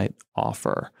stereotype might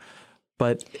offer.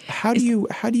 But how do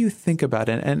you think about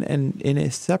it? And in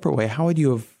a separate way, how would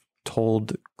you have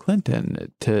told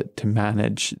Clinton to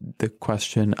manage the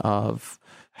question of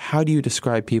how do you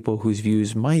describe people whose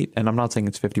views might, and I'm not saying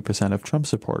it's 50% of Trump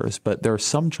supporters, but there are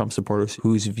some Trump supporters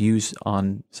whose views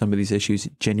on some of these issues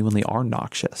genuinely are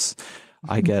noxious.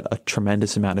 I get a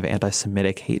tremendous amount of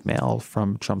anti-Semitic hate mail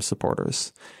from Trump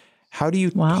supporters. How do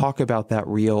you talk about that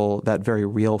very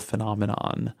real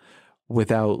phenomenon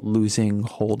without losing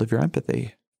hold of your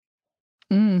empathy?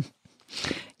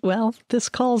 Well, this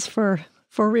calls for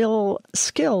real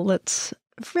skill that's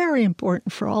very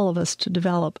important for all of us to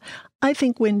develop. I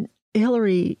think when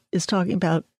Hillary is talking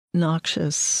about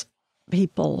noxious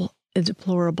people,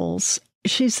 deplorables,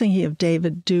 she's thinking of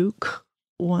David Duke,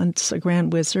 once a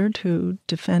grand wizard who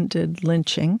defended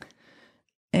lynching.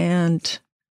 And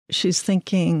she's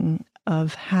thinking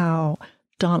of how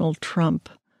Donald Trump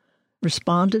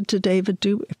responded to David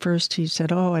Duke. At first he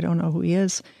said, "Oh, I don't know who he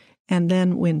is." And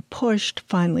then when pushed,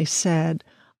 finally said,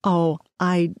 "Oh,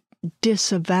 I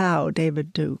disavow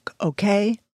David Duke,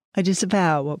 okay? I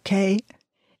disavow, okay?"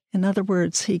 In other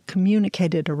words, he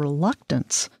communicated a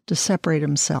reluctance to separate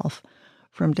himself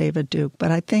from David Duke.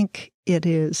 But I think it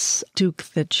is Duke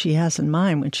that she has in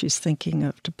mind when she's thinking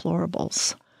of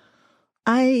deplorables.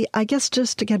 I guess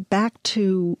just to get back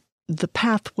to the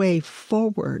pathway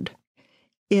forward,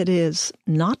 it is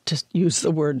not to use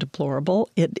the word deplorable.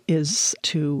 It is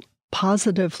to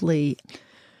positively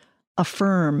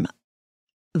affirm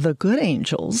the good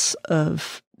angels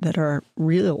that are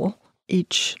real,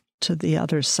 each to the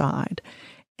other side,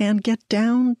 and get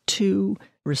down to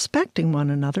respecting one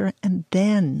another and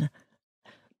then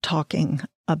talking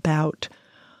about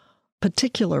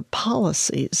particular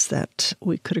policies that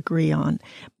we could agree on,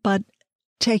 but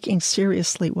taking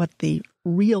seriously what the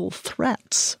real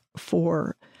threats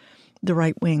for the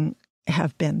right wing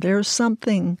have been. There's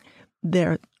something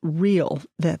there real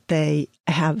that they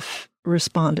have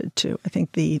responded to. I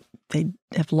think they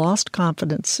have lost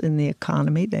confidence in the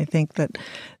economy. They think that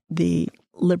the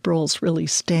liberals really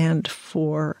stand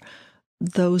for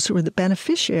those who are the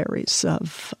beneficiaries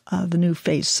of the new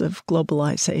face of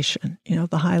globalization,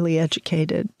 the highly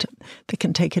educated that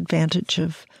can take advantage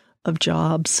of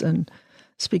jobs and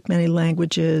speak many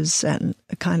languages, and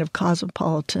a kind of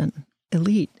cosmopolitan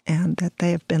elite, and that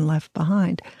they have been left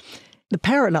behind. The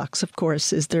paradox, of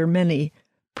course, is there are many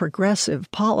progressive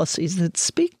policies that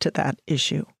speak to that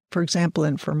issue. For example,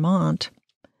 in Vermont,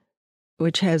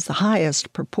 which has the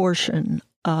highest proportion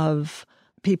of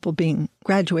people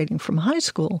graduating from high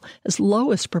school, as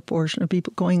lowest proportion of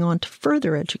people going on to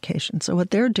further education. So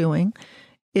what they're doing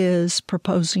is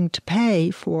proposing to pay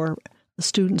for the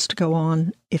students to go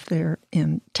on if they're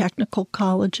in technical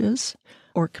colleges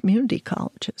or community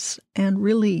colleges, and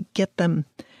really get them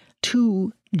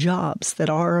to jobs that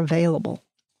are available.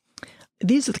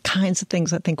 These are the kinds of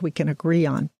things I think we can agree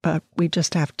on, but we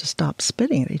just have to stop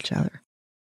spitting at each other.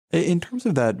 In terms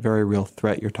of that very real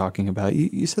threat you're talking about,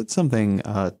 you said something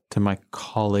to my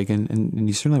colleague, and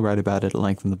you certainly write about it at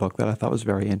length in the book, that I thought was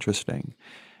very interesting.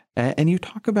 And you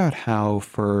talk about how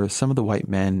for some of the white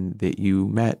men that you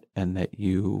met and that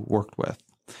you worked with,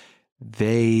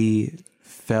 they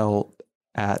felt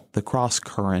at the cross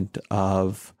current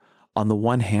of, on the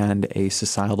one hand, a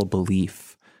societal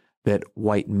belief that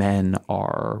white men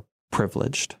are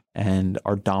privileged and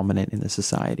are dominant in the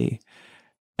society,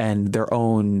 and their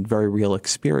own very real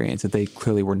experience that they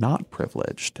clearly were not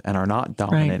privileged and are not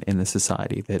dominant in the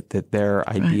society, that their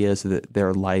ideas, that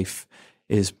their life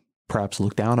is perhaps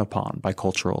looked down upon by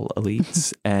cultural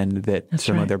elites, and that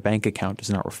of their bank account does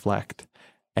not reflect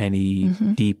any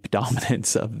deep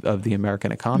dominance of the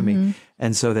American economy.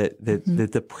 And so that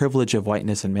the privilege of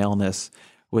whiteness and maleness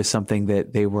was something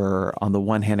that they were, on the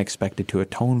one hand, expected to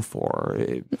atone for,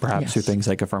 perhaps through things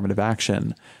like affirmative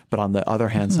action, but on the other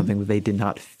hand, something that they did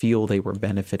not feel they were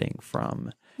benefiting from.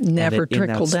 Never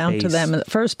trickled down to them in the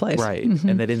first place. Right.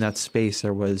 And that in that space,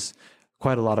 there was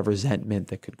quite a lot of resentment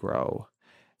that could grow.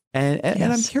 And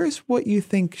I'm curious what you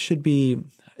think should be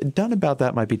done about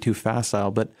that. Might be too facile,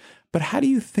 but But how do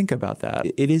you think about that?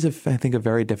 It is, I think, a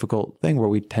very difficult thing where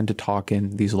we tend to talk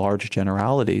in these large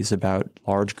generalities about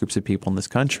large groups of people in this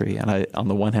country. And on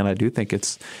the one hand, I do think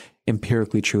it's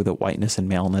empirically true that whiteness and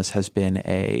maleness has been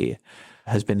an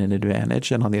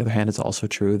advantage. And on the other hand, it's also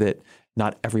true that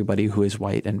not everybody who is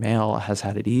white and male has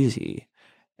had it easy.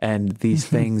 And these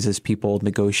things, as people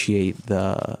negotiate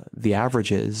the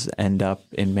averages, end up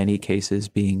in many cases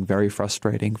being very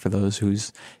frustrating for those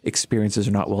whose experiences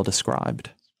are not well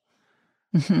described.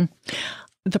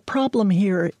 The problem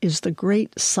here is the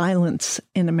great silence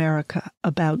in America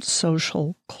about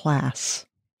social class.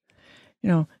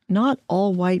 Not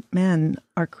all white men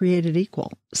are created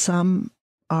equal. Some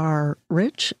are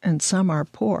rich and some are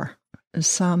poor.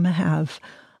 Some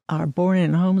are born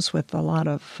in homes with a lot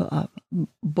of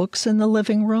books in the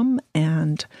living room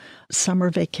and summer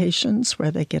vacations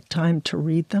where they get time to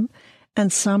read them.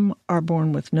 And some are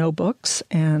born with no books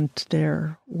and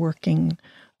they're working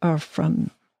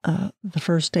from the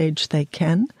first age they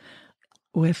can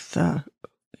with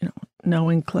no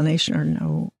inclination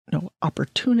or no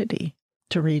opportunity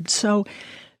to read. So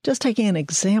just taking an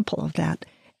example of that.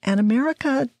 And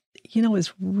America,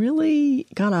 has really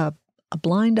got a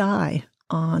blind eye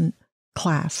on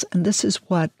class. And this is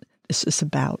what this is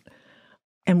about.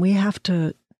 And we have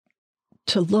to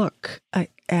look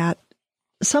at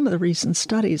some of the recent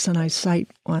studies, and I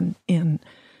cite one in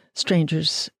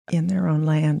Strangers in Their Own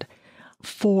Land.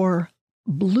 For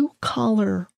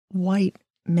blue-collar white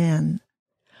men,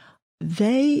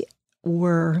 they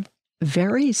were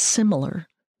very similar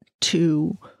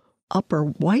to upper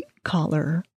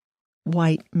white-collar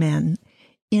white men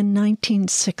in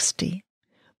 1960.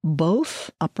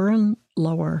 Both upper and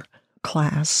lower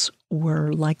class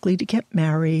were likely to get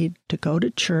married, to go to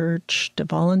church, to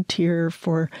volunteer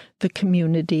for the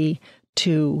community,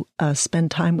 to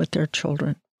spend time with their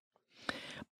children.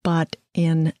 But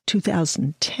in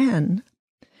 2010,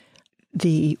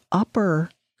 the upper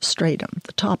stratum,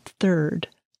 the top third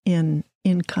in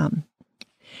income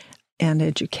and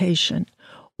education,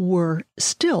 were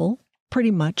still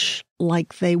pretty much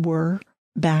like they were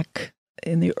back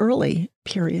in the early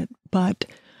period. But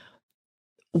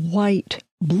white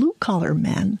blue-collar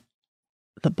men,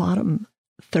 the bottom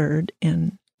third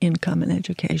in income and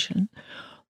education,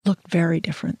 looked very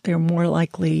different. They're more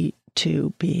likely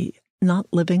to be not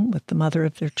living with the mother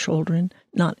of their children,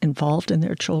 not involved in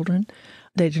their children.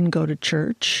 They didn't go to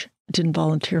church, didn't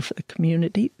volunteer for the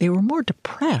community. They were more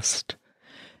depressed.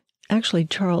 Actually,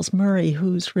 Charles Murray,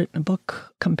 who's written a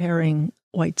book comparing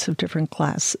whites of different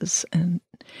classes, and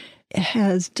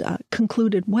has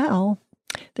concluded, well,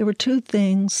 there were two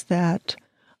things that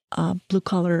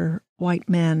blue-collar white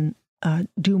men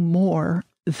do more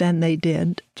than they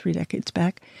did 3 decades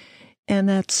back, and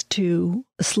that's to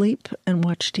sleep and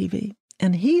watch TV.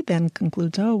 And he then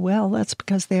concludes, oh, well, that's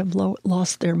because they have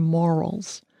lost their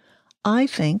morals. I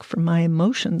think, from my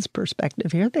emotions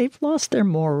perspective here, they've lost their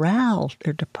morale.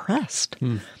 They're depressed.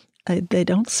 They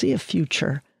don't see a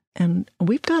future, and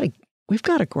we've got to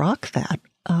grok that.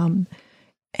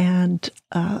 And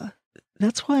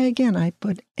that's why, again, I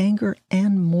put anger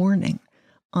and mourning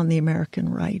on the American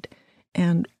right.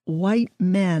 And white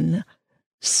men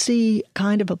see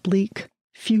kind of a bleak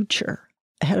future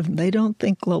ahead of them. They don't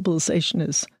think globalization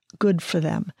is good for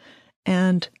them.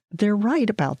 And they're right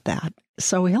about that.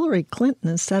 So Hillary Clinton,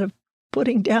 instead of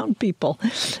putting down people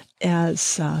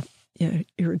as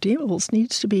irredeemables,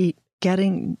 needs to be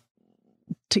getting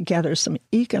together some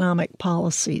economic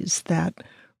policies that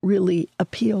really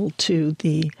appeal to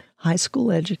the high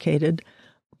school educated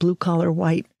blue-collar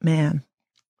white man.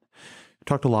 We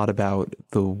talked a lot about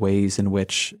the ways in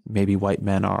which maybe white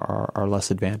men are less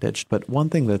advantaged, but one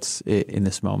thing that's in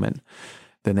this moment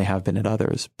than they have been at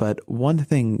others. But one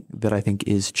thing that I think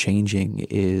is changing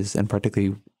is, and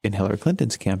particularly in Hillary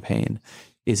Clinton's campaign,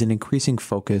 is an increasing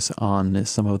focus on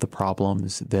some of the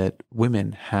problems that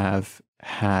women have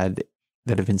had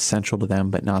that have been central to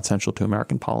them, but not central to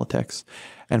American politics.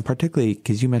 And particularly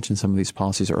because you mentioned some of these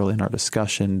policies early in our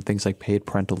discussion, things like paid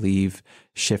parental leave,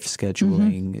 shift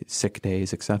scheduling, sick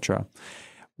days, etc.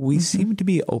 We seem to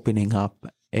be opening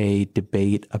up a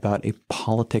debate about a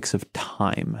politics of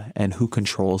time and who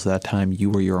controls that time,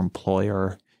 you or your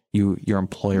employer, your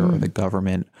employer or the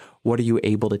government. What are you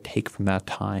able to take from that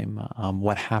time?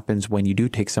 What happens when you do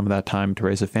take some of that time to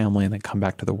raise a family and then come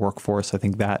back to the workforce? I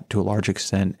think that, to a large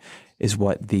extent, is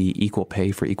what the equal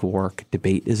pay for equal work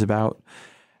debate is about.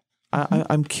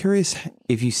 I'm curious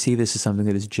if you see this as something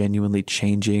that is genuinely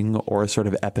changing or a sort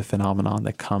of epiphenomenon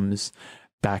that comes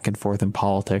back and forth in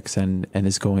politics and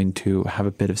is going to have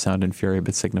a bit of sound and fury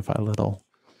but signify little.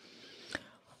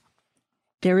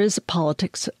 there is a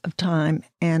politics of time.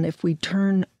 And if we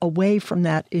turn away from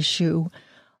that issue,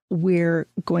 we're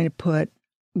going to put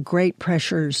great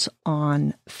pressures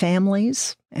on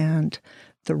families. And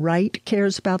the right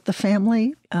cares about the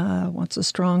family, wants a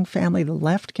strong family. The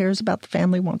left cares about the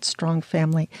family, wants a strong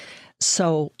family.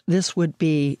 So this would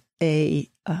be a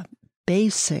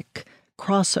basic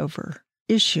crossover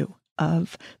issue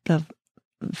of the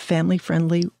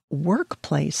family-friendly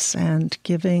workplace and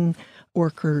giving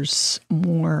workers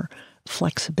more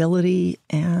flexibility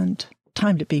and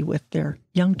time to be with their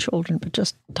young children, but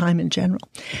just time in general.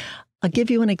 I'll give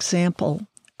you an example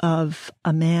of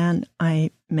a man I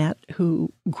met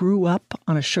who grew up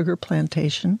on a sugar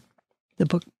plantation. The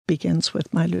book begins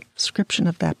with my description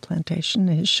of that plantation.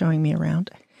 He's showing me around.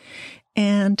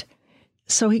 And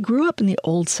so he grew up in the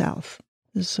Old South.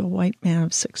 This is a white man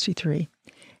of 63.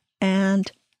 And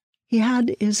he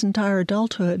had his entire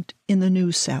adulthood in the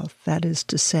New South, that is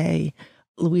to say,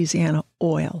 Louisiana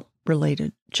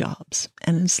oil-related jobs.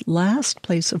 And his last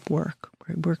place of work,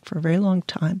 where he worked for a very long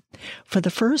time, for the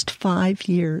first 5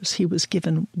 years, he was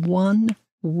given 1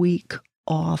 week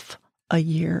off a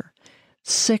year,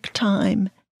 sick time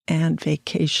and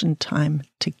vacation time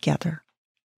together.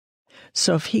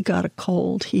 So if he got a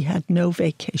cold, he had no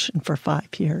vacation for 5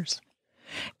 years.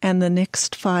 And the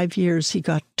next 5 years, he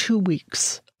got 2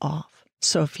 weeks off.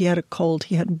 So if he had a cold,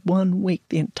 he had 1 week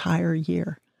the entire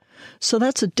year. So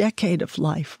that's a decade of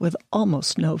life with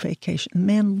almost no vacation. The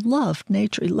man loved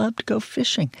nature. He loved to go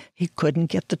fishing. He couldn't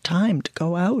get the time to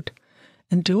go out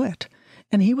and do it.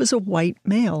 And he was a white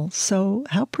male. So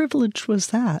how privileged was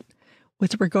that?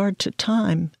 With regard to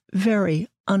time, very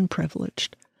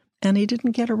unprivileged. And he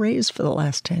didn't get a raise for the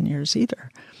last 10 years either.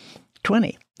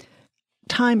 20.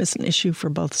 Time is an issue for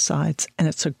both sides, and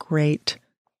it's a great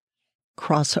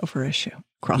crossover issue.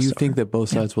 Do you think that both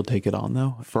sides will take it on,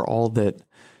 though? For all that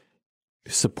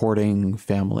supporting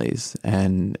families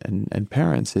and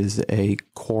parents is a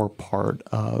core part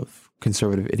of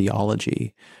conservative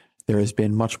ideology, there has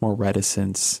been much more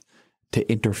reticence to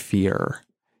interfere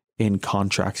in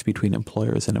contracts between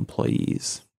employers and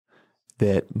employees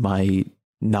that might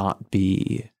not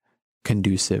be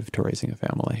conducive to raising a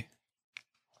family.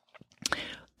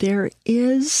 There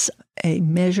is a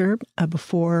measure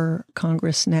before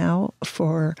Congress now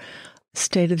for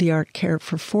state-of-the-art care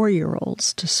for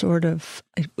 4-year-olds to sort of,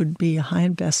 it would be a high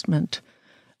investment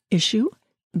issue.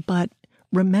 But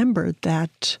remember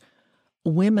that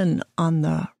women on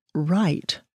the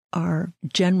right are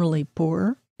generally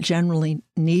poor, generally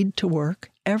need to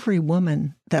work. Every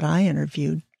woman that I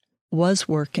interviewed was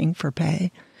working for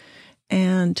pay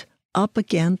and up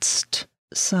against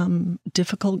some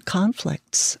difficult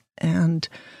conflicts. And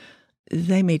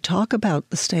they may talk about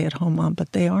the stay-at-home mom,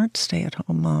 but they aren't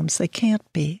stay-at-home moms. They can't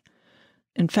be.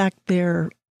 In fact,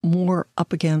 they're more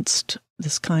up against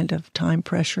this kind of time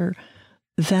pressure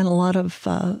than a lot of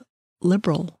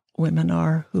liberal women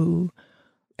are who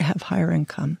have higher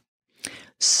income.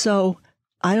 So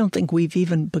I don't think we've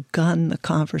even begun the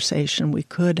conversation we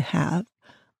could have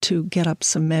to get up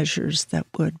some measures that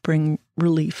would bring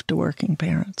relief to working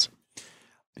parents.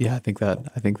 Yeah, I think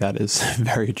that is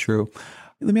very true.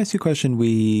 Let me ask you a question.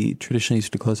 We traditionally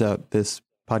used to close out this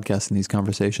podcast and these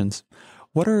conversations.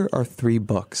 What are 3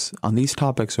 books on these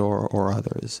topics or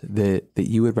others that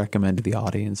you would recommend to the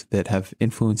audience that have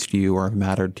influenced you or have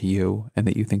mattered to you and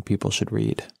that you think people should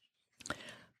read?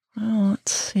 Well,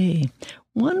 let's see.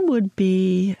 One would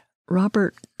be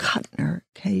Robert Kuttner,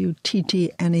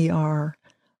 Kuttner,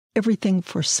 Everything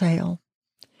for Sale.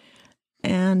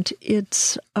 And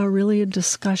it's really a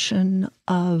discussion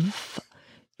of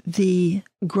the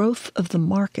growth of the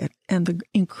market and the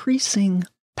increasing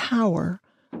power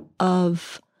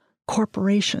of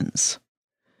corporations.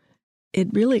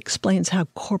 It really explains how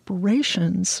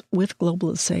corporations with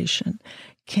globalization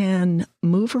can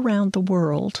move around the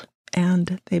world,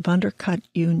 and they've undercut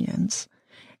unions,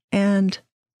 and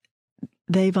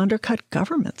they've undercut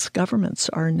governments. Governments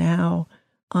are now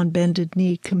on bended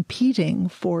knee competing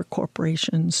for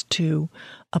corporations to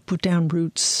put down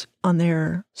roots on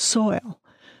their soil.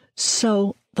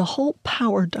 So the whole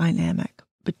power dynamic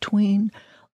between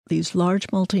these large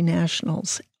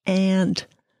multinationals and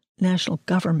national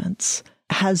governments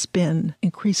has been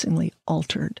increasingly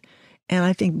altered. And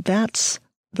I think that's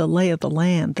the lay of the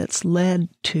land that's led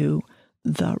to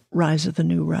the rise of the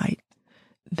new right,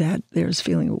 that there's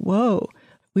feeling, whoa,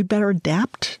 we better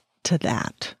adapt to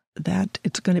that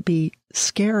it's going to be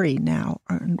scary now,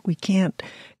 and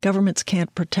governments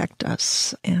can't protect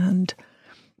us, and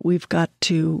we've got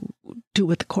to do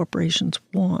what the corporations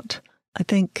want. I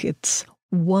think it's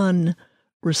one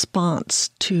response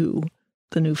to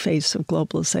the new face of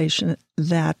globalization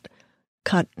that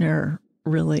Kuttner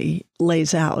really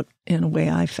lays out in a way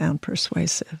I found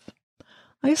persuasive.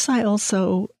 I guess I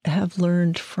also have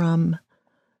learned from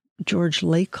George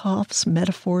Lakoff's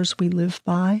Metaphors We Live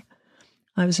By.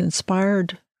 I was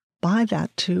inspired by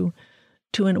that to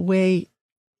in a way,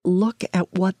 look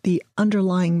at what the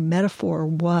underlying metaphor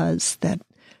was that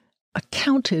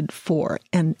accounted for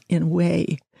and in a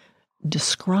way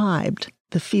described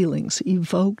the feelings,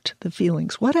 evoked the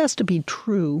feelings. What has to be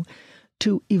true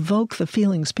to evoke the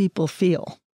feelings people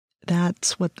feel?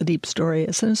 That's what the deep story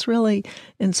is. And it's really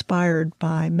inspired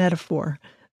by metaphor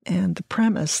and the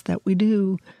premise that we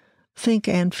do think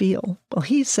and feel. Well,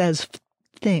 he says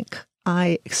think.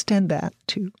 I extend that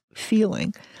to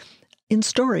feeling in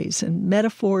stories and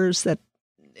metaphors that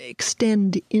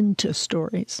extend into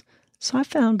stories. So I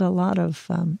found a lot of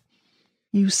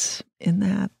use in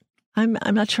that. I'm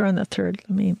not sure on the third.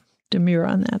 Let me demur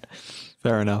on that.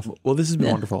 Fair enough. Well, this has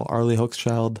been wonderful. Arlie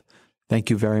Hochschild, thank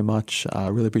you very much. I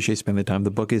really appreciate spending the time.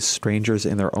 The book is Strangers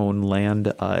in Their Own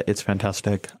Land. It's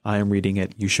fantastic. I am reading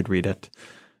it. You should read it.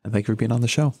 And thank you for being on the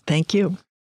show. Thank you.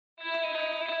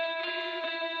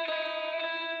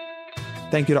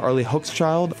 Thank you to Arlie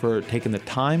Hochschild for taking the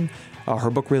time. Her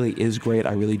book really is great.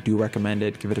 I really do recommend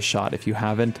it. Give it a shot if you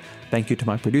haven't. Thank you to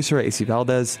my producer, AC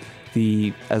Valdez.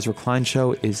 The Ezra Klein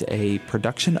Show is a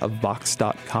production of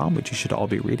Vox.com, which you should all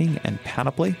be reading, and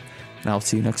Panoply. And I'll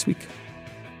see you next week.